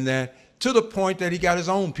 and that to the point that he got his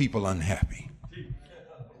own people unhappy.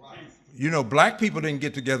 You know, black people didn't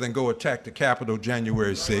get together and go attack the Capitol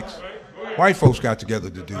January 6th. White folks got together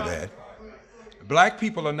to do that. Black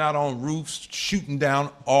people are not on roofs shooting down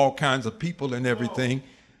all kinds of people and everything.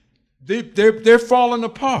 They're falling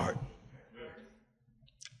apart.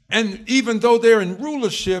 And even though they're in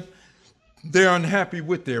rulership, they're unhappy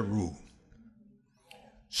with their rule.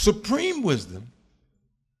 Supreme wisdom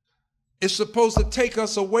is supposed to take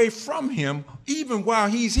us away from him even while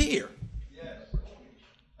he's here.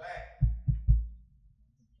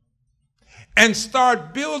 And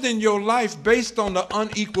start building your life based on the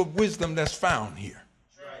unequal wisdom that's found here.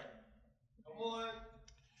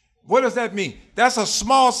 What does that mean? That's a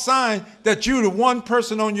small sign that you're the one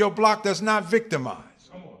person on your block that's not victimized.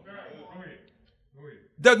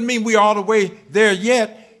 Doesn't mean we're all the way there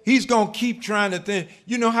yet. He's going to keep trying to think.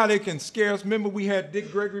 You know how they can scare us? Remember we had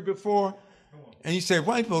Dick Gregory before? And he said,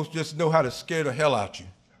 white folks just know how to scare the hell out you.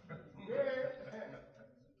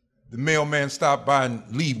 The mailman stopped by and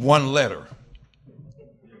leave one letter.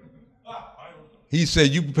 He said,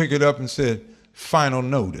 you can pick it up and said, final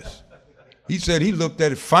notice. He said he looked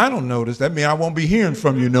at it, final notice. That means I won't be hearing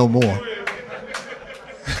from you no more.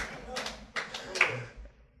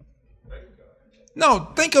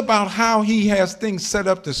 No, think about how he has things set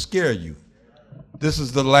up to scare you. This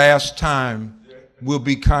is the last time we'll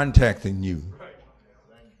be contacting you.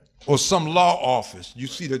 Or some law office. You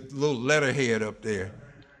see the little letterhead up there,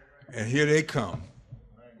 and here they come.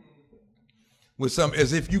 With some,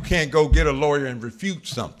 as if you can't go get a lawyer and refute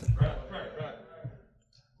something.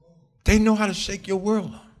 They know how to shake your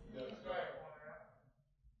world up.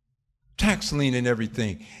 Tax lien and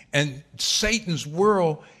everything. And Satan's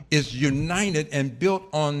world is united and built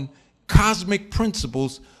on cosmic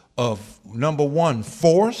principles of, number one,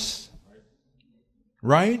 force,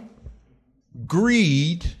 right?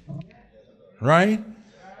 Greed, right?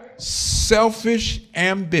 Selfish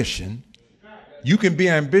ambition. You can be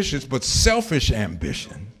ambitious, but selfish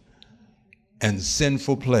ambition and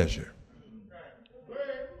sinful pleasure.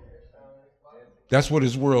 That's what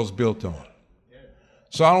his world's built on.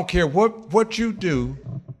 So I don't care what you do,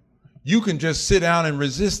 you can just sit down and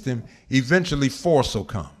resist him. Eventually force will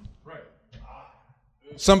come.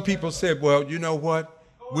 Some people said, well, you know what?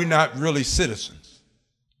 We're not really citizens,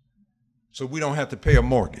 so we don't have to pay a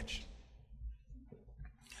mortgage.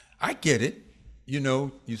 I get it. You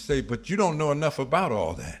know, you say, but you don't know enough about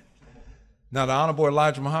all that. Now, the Honorable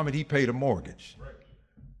Elijah Muhammad, he paid a mortgage.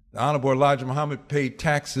 The Honorable Elijah Muhammad paid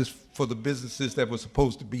taxes for the businesses that were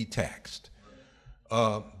supposed to be taxed.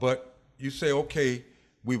 But you say, okay,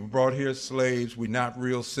 we were brought here as slaves. We're not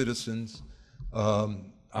real citizens.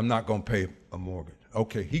 I'm not going to pay a mortgage.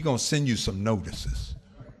 Okay, he's going to send you some notices.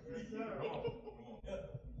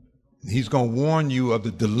 He's going to warn you of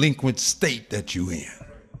the delinquent state that you're in,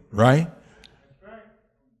 right?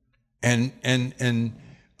 And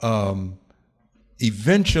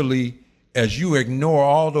eventually, as you ignore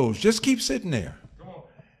all those, just keep sitting there.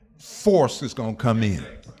 Force is going to come in.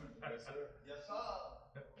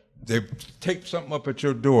 They take something up at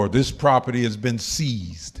your door. This property has been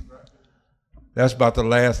seized. That's about the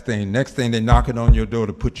last thing. Next thing, they're knocking on your door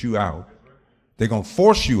to put you out. They're going to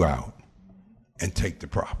force you out and take the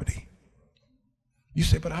property. You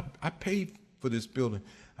say, but I paid for this building.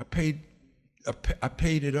 I paid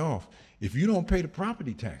it off. If you don't pay the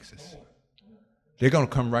property taxes, they're going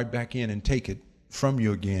to come right back in and take it from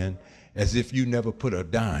you again as if you never put a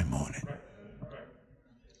dime on it.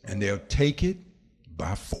 And they'll take it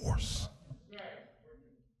by force.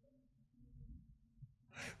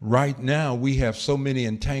 Right now, we have so many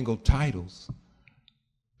entangled titles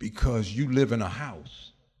because you live in a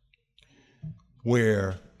house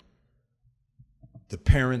where the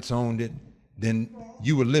parents owned it, then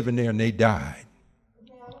you were living there and they died.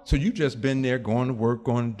 So you just been there going to work,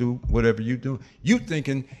 going to do whatever you do. You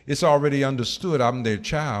thinking it's already understood, I'm their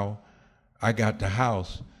child, I got the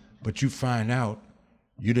house, but you find out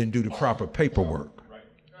you didn't do the proper paperwork.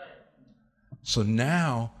 So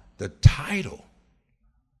now the title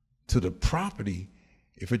to the property,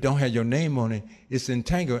 if it don't have your name on it, it's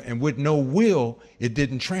entangled, and with no will, it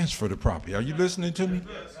didn't transfer the property. Are you listening to me?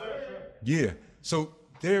 Yeah. So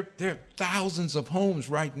there are thousands of homes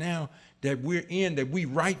right now that we're in that we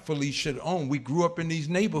rightfully should own. We grew up in these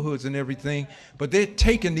neighborhoods and everything, but they're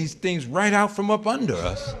taking these things right out from up under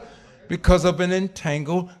us because of an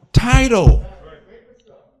entangled title.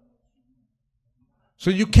 So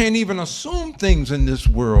you can't even assume things in this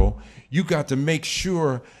world. You got to make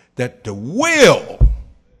sure that the will,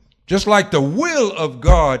 just like the will of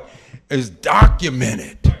God, is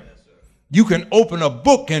documented. You can open a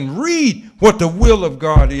book and read what the will of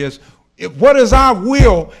God is. What is our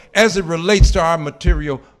will as it relates to our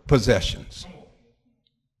material possessions?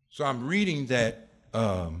 So I'm reading that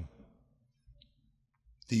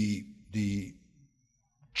the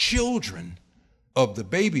children of the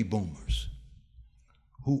baby boomers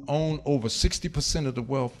who own over 60% of the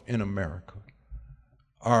wealth in America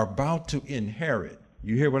are about to inherit.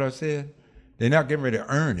 You hear what I said? They're not getting ready to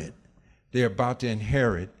earn it. They're about to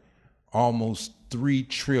inherit almost $3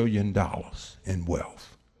 trillion in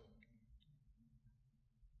wealth.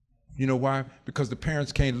 You know why? Because the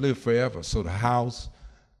parents can't live forever. So the house,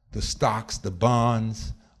 the stocks, the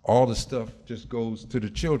bonds, all the stuff just goes to the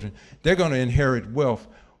children. They're going to inherit wealth.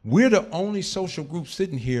 We're the only social group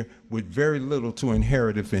sitting here with very little to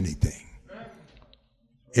inherit, if anything.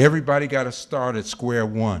 Everybody got to start at square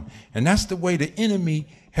one. And that's the way the enemy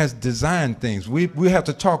has designed things. We have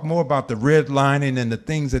to talk more about the redlining and the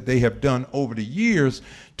things that they have done over the years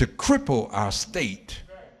to cripple our state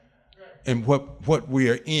and what we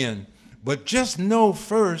are in. But just know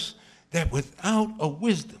first that without a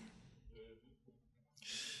wisdom,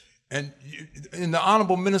 and in the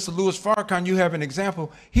Honorable Minister Louis Farrakhan, you have an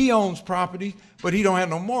example. He owns property, but he don't have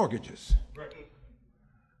no mortgages.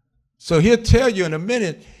 So he'll tell you in a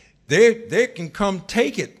minute, they can come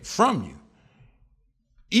take it from you,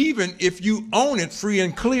 even if you own it free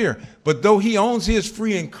and clear. But though he owns his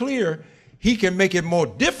free and clear, he can make it more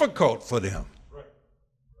difficult for them.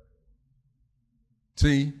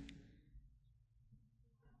 See?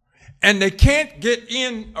 And they can't get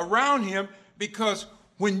in around him because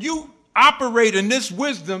when you operate in this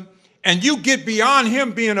wisdom and you get beyond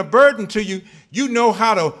him being a burden to you, you know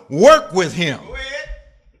how to work with him.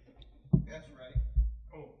 That's right.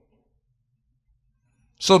 Oh.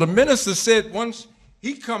 So the minister said once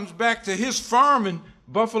he comes back to his farm in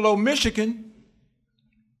Buffalo, Michigan,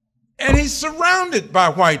 and he's surrounded by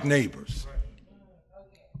white neighbors.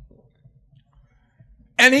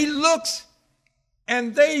 And he looks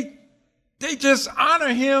and they just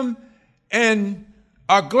honor him and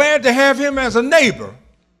are glad to have him as a neighbor.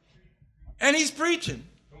 And he's preaching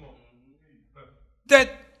that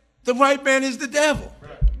the white man is the devil.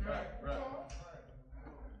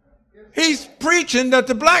 He's preaching that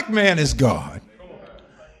the black man is God.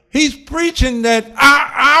 He's preaching that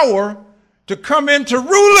our hour to come into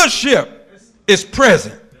rulership is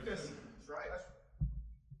present.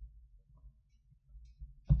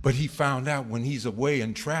 But he found out when he's away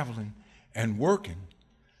and traveling and working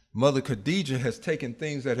Mother Khadijah has taken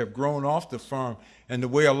things that have grown off the farm, and the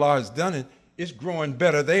way Allah has done it, it's growing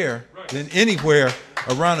better there than anywhere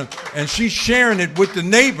around them. And she's sharing it with the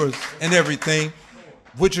neighbors and everything,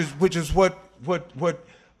 which is what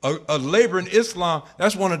a labor in Islam,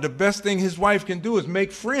 that's one of the best things his wife can do, is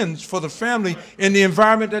make friends for the family in the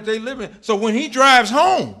environment that they live in. So when he drives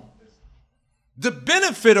home, the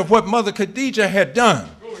benefit of what Mother Khadijah had done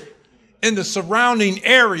in the surrounding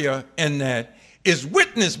area and that is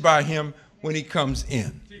witnessed by him when he comes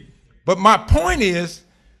in. But my point is,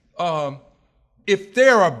 if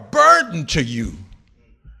they're a burden to you,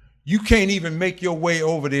 you can't even make your way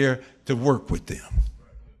over there to work with them.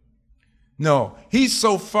 No, he's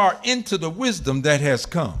so far into the wisdom that has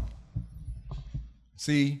come.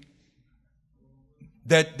 See,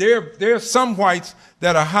 that there are some whites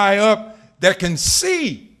that are high up that can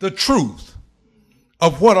see the truth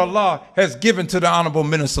of what Allah has given to the Honorable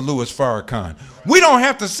Minister Louis Farrakhan. We don't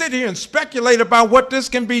have to sit here and speculate about what this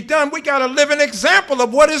can be done. We got to live an example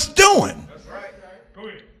of what it's doing. That's right. Go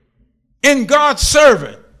ahead. In God's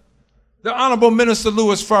servant, the Honorable Minister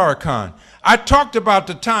Louis Farrakhan. I talked about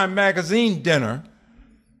the Time magazine dinner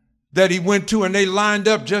that he went to, and they lined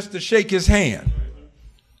up just to shake his hand.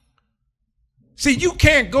 See, you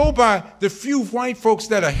can't go by the few white folks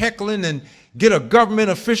that are heckling and get a government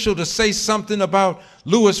official to say something about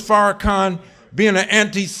Louis Farrakhan being an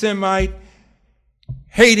anti-Semite,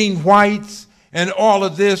 hating whites, and all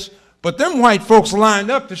of this. But them white folks lined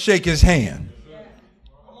up to shake his hand.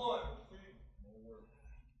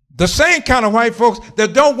 The same kind of white folks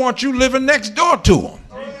that don't want you living next door to them.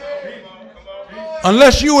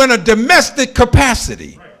 Unless you're in a domestic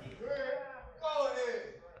capacity.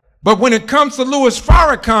 But when it comes to Louis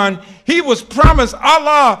Farrakhan, he was promised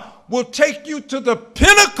Allah will take you to the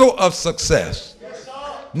pinnacle of success.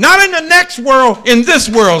 Not in the next world, in this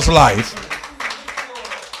world's life.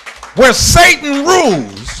 Where Satan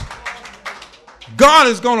rules, God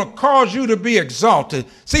is going to cause you to be exalted.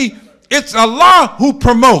 See, it's Allah who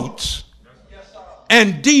promotes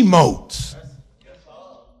and demotes.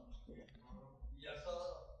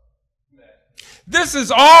 This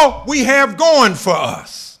is all we have going for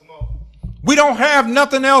us. We don't have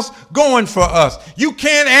nothing else going for us. You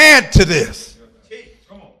can't add to this.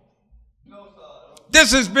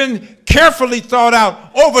 This has been carefully thought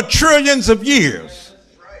out over trillions of years.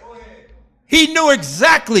 He knew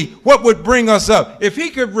exactly what would bring us up. If he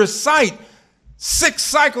could recite 6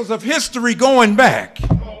 cycles of history going back,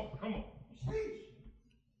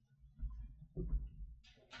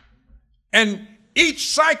 and each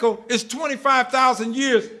cycle is 25,000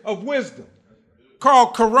 years of wisdom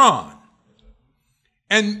called Quran.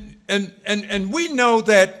 And we know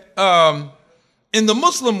that in the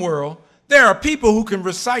Muslim world, there are people who can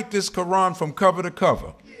recite this Quran from cover to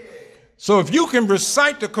cover. So if you can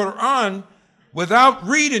recite the Quran without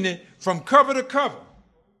reading it from cover to cover,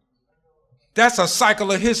 that's a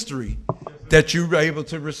cycle of history that you're able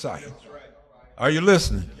to recite. Are you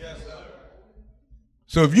listening?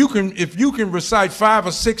 So if you can recite 5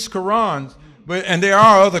 or 6 Qurans, and there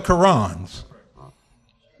are other Qurans.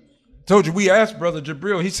 Told you, we asked Brother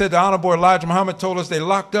Jabril, he said the Honorable Elijah Muhammad told us they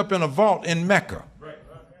locked up in a vault in Mecca.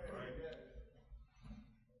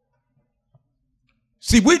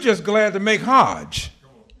 See, we're just glad to make Hajj.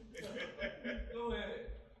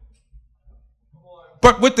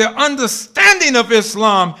 But with the understanding of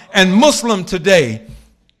Islam and Muslim today,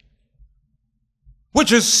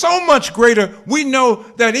 which is so much greater, we know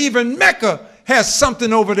that even Mecca has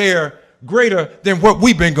something over there greater than what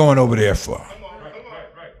we've been going over there for.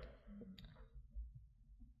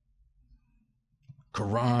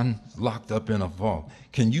 Quran locked up in a vault.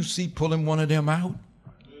 Can you see pulling one of them out?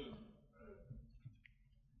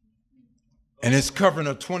 And it's covering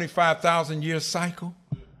a 25,000 year cycle.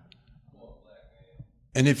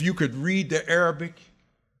 And if you could read the Arabic,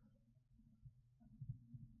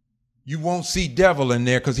 you won't see devil in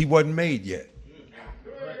there because he wasn't made yet.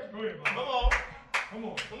 Come on. Come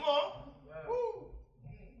on. Come on.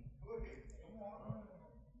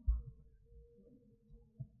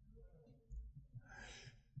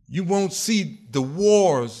 You won't see the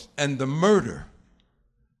wars and the murder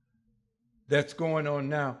that's going on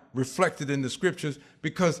now reflected in the scriptures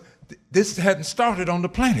because this hadn't started on the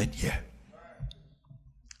planet yet.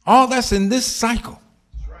 All that's in this cycle.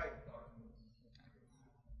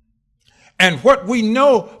 And what we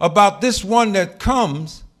know about this one that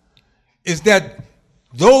comes is that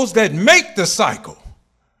those that make the cycle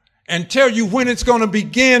and tell you when it's going to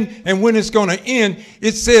begin and when it's going to end,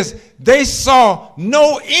 it says they saw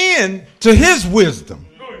no end to his wisdom.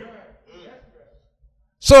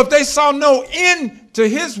 So if they saw no end to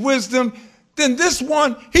his wisdom, then this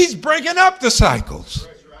one, he's breaking up the cycles.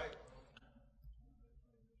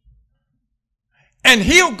 And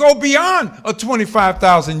he'll go beyond a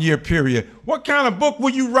 25,000 year period. What kind of book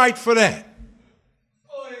will you write for that?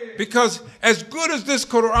 Because as good as this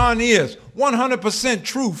Quran is, 100%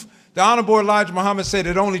 truth, the Honorable Elijah Muhammad said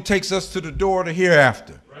it only takes us to the door of the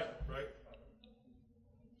hereafter.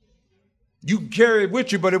 You can carry it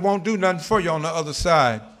with you, but it won't do nothing for you on the other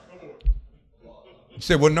side. You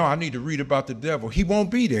say, well, no, I need to read about the devil. He won't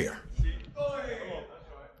be there.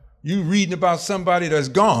 You reading about somebody that's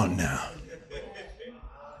gone now.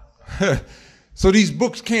 So these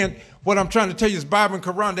books can't, what I'm trying to tell you is Bible and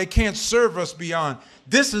Quran, they can't serve us beyond.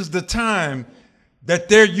 This is the time that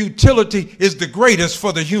their utility is the greatest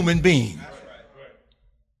for the human being.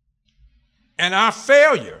 And our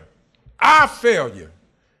failure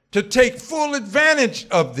to take full advantage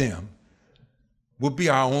of them will be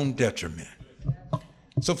our own detriment.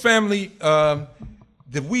 So family, the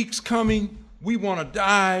week's coming, we want to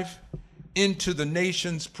dive into the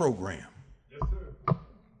nation's program.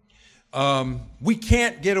 We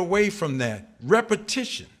can't get away from that.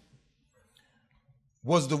 Repetition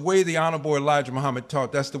was the way the Honorable Elijah Muhammad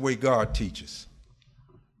taught. That's the way God teaches.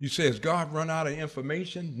 You say, has God run out of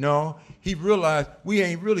information? No, he realized we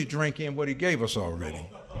ain't really drinking what he gave us already.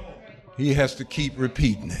 He has to keep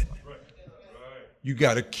repeating it. You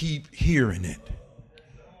got to keep hearing it.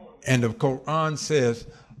 And the Quran says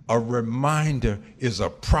a reminder is a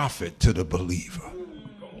prophet to the believer.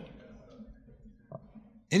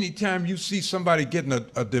 Anytime you see somebody getting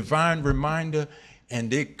a divine reminder and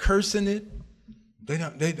they're cursing it,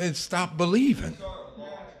 they stop believing.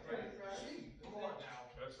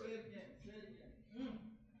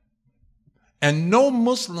 And no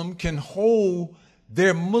Muslim can hold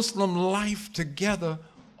their Muslim life together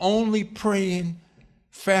only praying,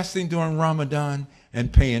 fasting during Ramadan,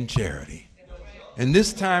 and paying charity. And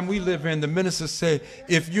this time we live in, the minister said,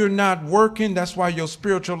 if you're not working, that's why your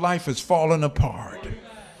spiritual life is falling apart.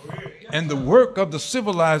 And the work of the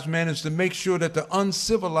civilized man is to make sure that the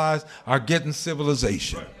uncivilized are getting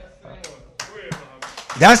civilization.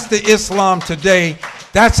 That's the Islam today.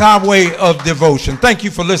 That's our way of devotion. Thank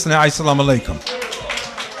you for listening. Assalamu alaikum.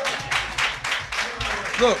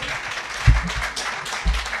 Look.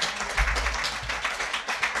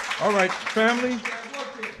 All right, family.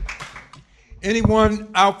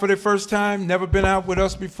 Anyone out for the first time, never been out with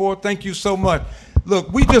us before? Thank you so much.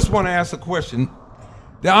 Look, we just want to ask a question.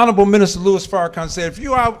 The Honorable Minister Louis Farrakhan said, if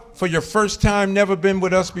you're out for your first time, never been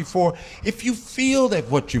with us before, if you feel that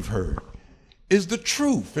what you've heard is the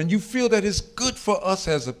truth and you feel that it's good for us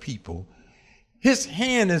as a people, his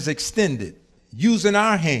hand is extended, using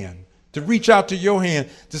our hand to reach out to your hand,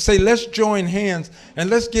 to say, let's join hands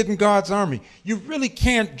and let's get in God's army. You really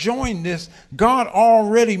can't join this. God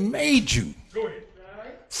already made you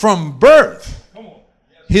from birth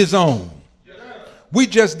his own. We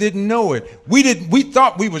just didn't know it. We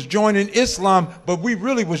thought we was joining Islam, but we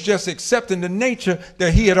really was just accepting the nature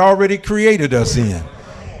that he had already created us in.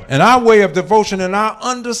 And our way of devotion and our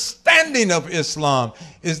understanding of Islam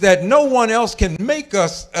is that no one else can make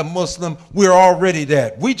us a Muslim. We're already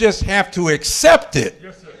that. We just have to accept it.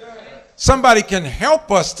 Yes, sir. Somebody can help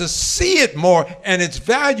us to see it more and its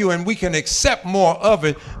value, and we can accept more of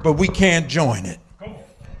it, but we can't join it.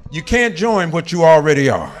 You can't join what you already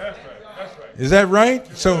are. Is that right?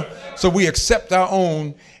 So we accept our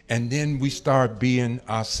own, and then we start being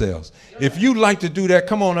ourselves. If you'd like to do that,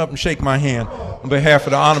 come on up and shake my hand on behalf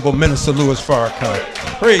of the Honorable Minister Louis Farrakhan.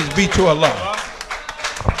 Praise be to Allah.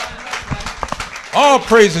 All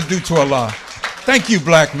praise is due to Allah. Thank you,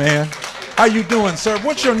 black man. How you doing, sir?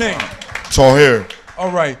 What's your name? Tahir.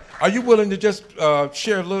 All right. Are you willing to just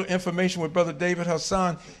share a little information with Brother David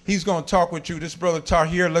Hassan? He's going to talk with you. This Brother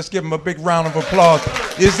Tahir, let's give him a big round of applause.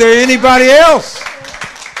 Is there anybody else?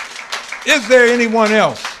 Is there anyone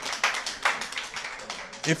else?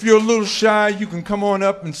 If you're a little shy, you can come on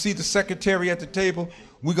up and see the secretary at the table.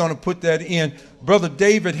 We're going to put that in. Brother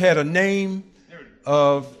David had a name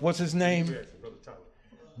of, what's his name?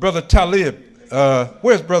 Brother Talib.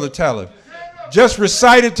 Where's Brother Talib? Just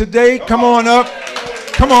recited today. Come on up.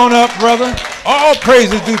 Come on up, brother. All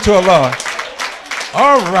praise is due to Allah.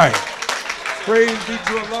 All right. Praise be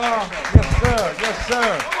to Allah. Yes, sir. Yes,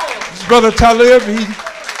 sir. This is Brother Talib.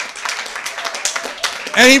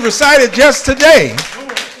 And he recited just today.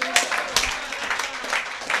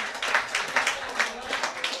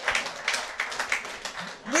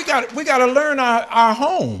 We got to learn our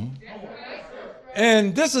home.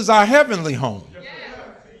 And this is our heavenly home.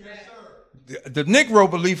 The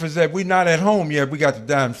Negro belief is that we're not at home yet. We got to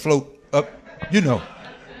die and float up, you know.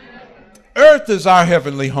 Earth is our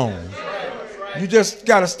heavenly home. You just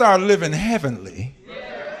got to start living heavenly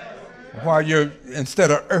while you're, instead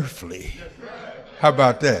of earthly. How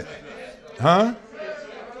about that? Huh?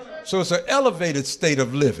 So it's an elevated state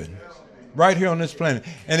of living right here on this planet.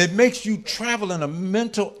 And it makes you travel in a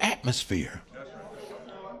mental atmosphere,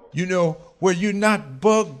 you know, where you're not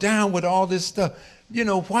bugged down with all this stuff. You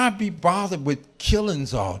know, why be bothered with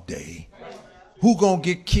killings all day? Who gonna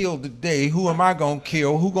get killed today? Who am I gonna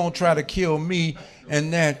kill? Who gonna try to kill me?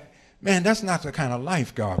 And that, man, that's not the kind of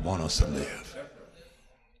life God wants us to live.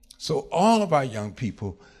 So all of our young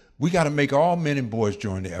people, we got to make all men and boys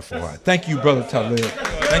join the FOI. Thank you, Brother Talib.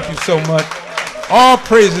 Thank you so much. All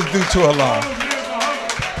praise is due to Allah.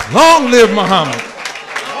 Long live Muhammad.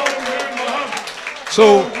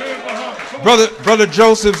 So Brother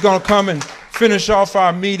Joseph's going to come and finish off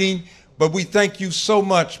our meeting, but we thank you so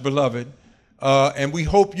much, beloved, and we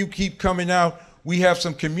hope you keep coming out. We have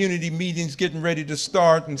some community meetings getting ready to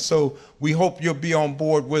start, and so we hope you'll be on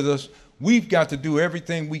board with us. We've got to do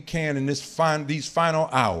everything we can in these final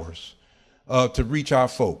hours to reach our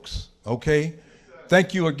folks, okay?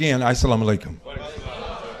 Thank you again. Assalamu alaikum.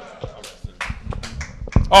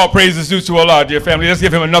 All praises due to Allah, dear family. Let's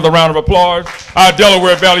give him another round of applause. Our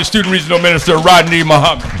Delaware Valley Student Regional Minister, Rodney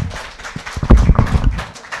Muhammad.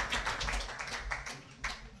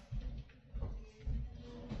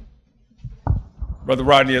 Brother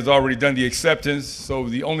Rodney has already done the acceptance, so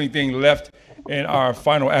the only thing left in our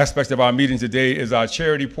final aspect of our meeting today is our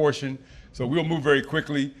charity portion. So we'll move very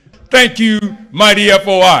quickly. Thank you, mighty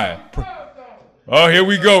FOI. Oh, here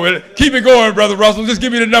we go. Keep it going, Brother Russell. Just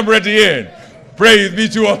give me the number at the end. Praise be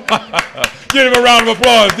to Allah. Give him a round of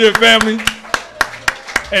applause, dear family.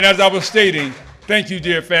 And as I was stating, thank you,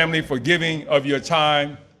 dear family, for giving of your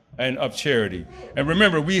time and of charity. And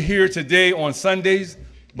remember, we're here today on Sundays,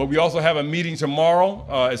 but we also have a meeting tomorrow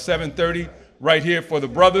at 7:30 right here for the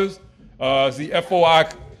brothers. It's the FOI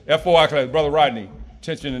class. Brother Rodney,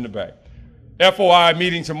 attention in the back. FOI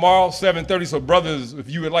meeting tomorrow, 7:30. So brothers, if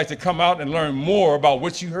you would like to come out and learn more about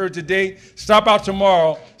what you heard today, stop out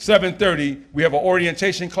tomorrow, 7:30. We have an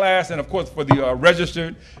orientation class. And of course, for the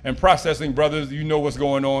registered and processing brothers, you know what's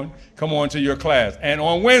going on. Come on to your class. And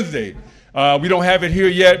on Wednesday, we don't have it here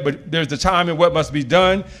yet, but there's the time and what must be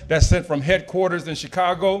done. That's sent from headquarters in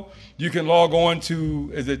Chicago. You can log on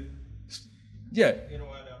to,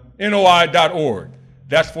 NOI.org.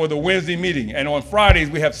 That's for the Wednesday meeting. And on Fridays,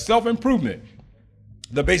 we have self-improvement,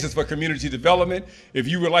 the basis for community development. If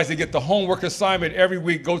you would like to get the homework assignment every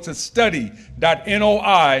week, go to study.noi.org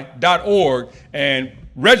and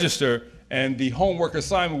register, and the homework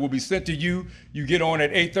assignment will be sent to you. You get on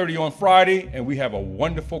at 8:30 on Friday, and we have a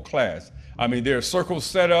wonderful class. I mean, there are circles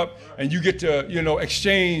set up, and you get to,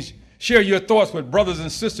 share your thoughts with brothers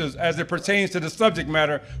and sisters as it pertains to the subject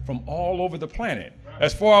matter from all over the planet.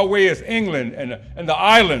 As far away as England and the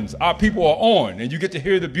islands, our people are on, and you get to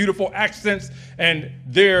hear the beautiful accents and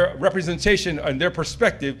their representation and their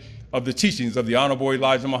perspective of the teachings of the Honorable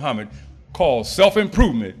Elijah Muhammad, called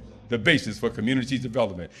Self-Improvement, the Basis for Community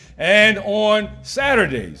Development. And on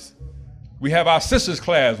Saturdays, we have our sisters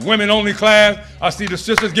class, women-only class. I see the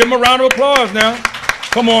sisters. Give them a round of applause now.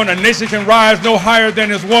 Come on, a nation can rise no higher than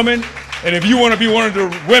its woman. And if you want to be one of the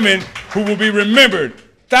women who will be remembered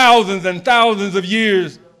thousands and thousands of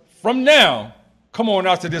years from now, come on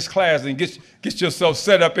out to this class and get yourself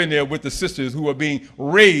set up in there with the sisters who are being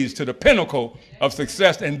raised to the pinnacle of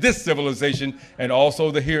success in this civilization and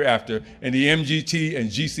also the hereafter in the MGT and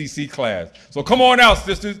GCC class. So come on out,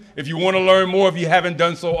 sisters, if you want to learn more, if you haven't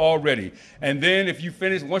done so already. And then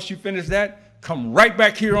once you finish that, come right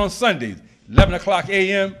back here on Sundays, 11 o'clock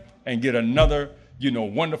a.m., and get another,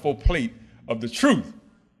 wonderful plate of the truth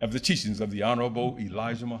of the teachings of the Honorable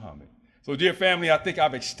Elijah Muhammad. So, dear family, I think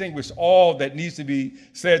I've extinguished all that needs to be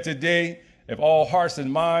said today. If all hearts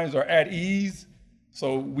and minds are at ease,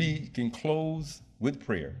 so we can close with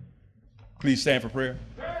prayer. Please stand for prayer.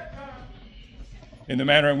 In the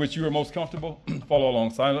manner in which you are most comfortable, follow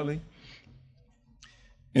along silently.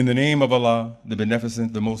 In the name of Allah, the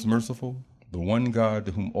Beneficent, the Most Merciful, the one God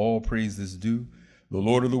to whom all praise is due, the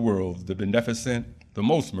Lord of the world, the Beneficent, the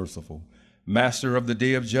Most Merciful, Master of the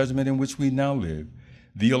day of judgment in which we now live.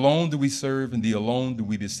 Thee alone do we serve, and thee alone do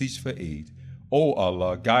we beseech for aid. O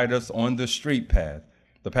Allah, guide us on the straight path,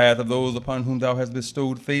 the path of those upon whom thou hast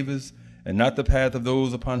bestowed favors, and not the path of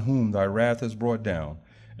those upon whom thy wrath has brought down,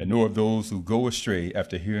 and nor of those who go astray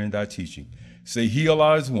after hearing thy teaching. Say, He,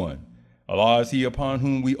 Allah, is one. Allah is He upon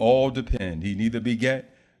whom we all depend. He neither begat,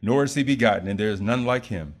 nor is He begotten, and there is none like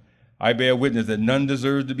Him. I bear witness that none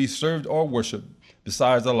deserves to be served or worshipped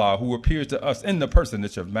besides Allah, who appears to us in the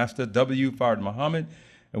personage of Master W. Fard Muhammad,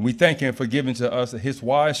 And we thank him for giving to us his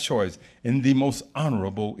wise choice in the most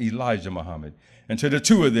honorable Elijah Muhammad. And to the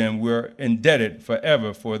two of them, we're indebted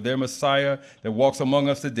forever for their Messiah that walks among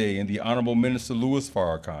us today in the Honorable Minister Louis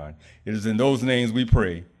Farrakhan. It is in those names we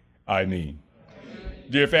pray. Amen.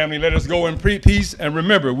 Dear family, let us go in peace. And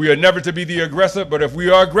remember, we are never to be the aggressor, but if we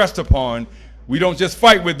are aggressed upon, we don't just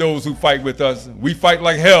fight with those who fight with us. We fight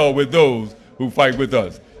like hell with those who fight with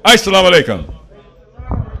us. Assalamu alaikum.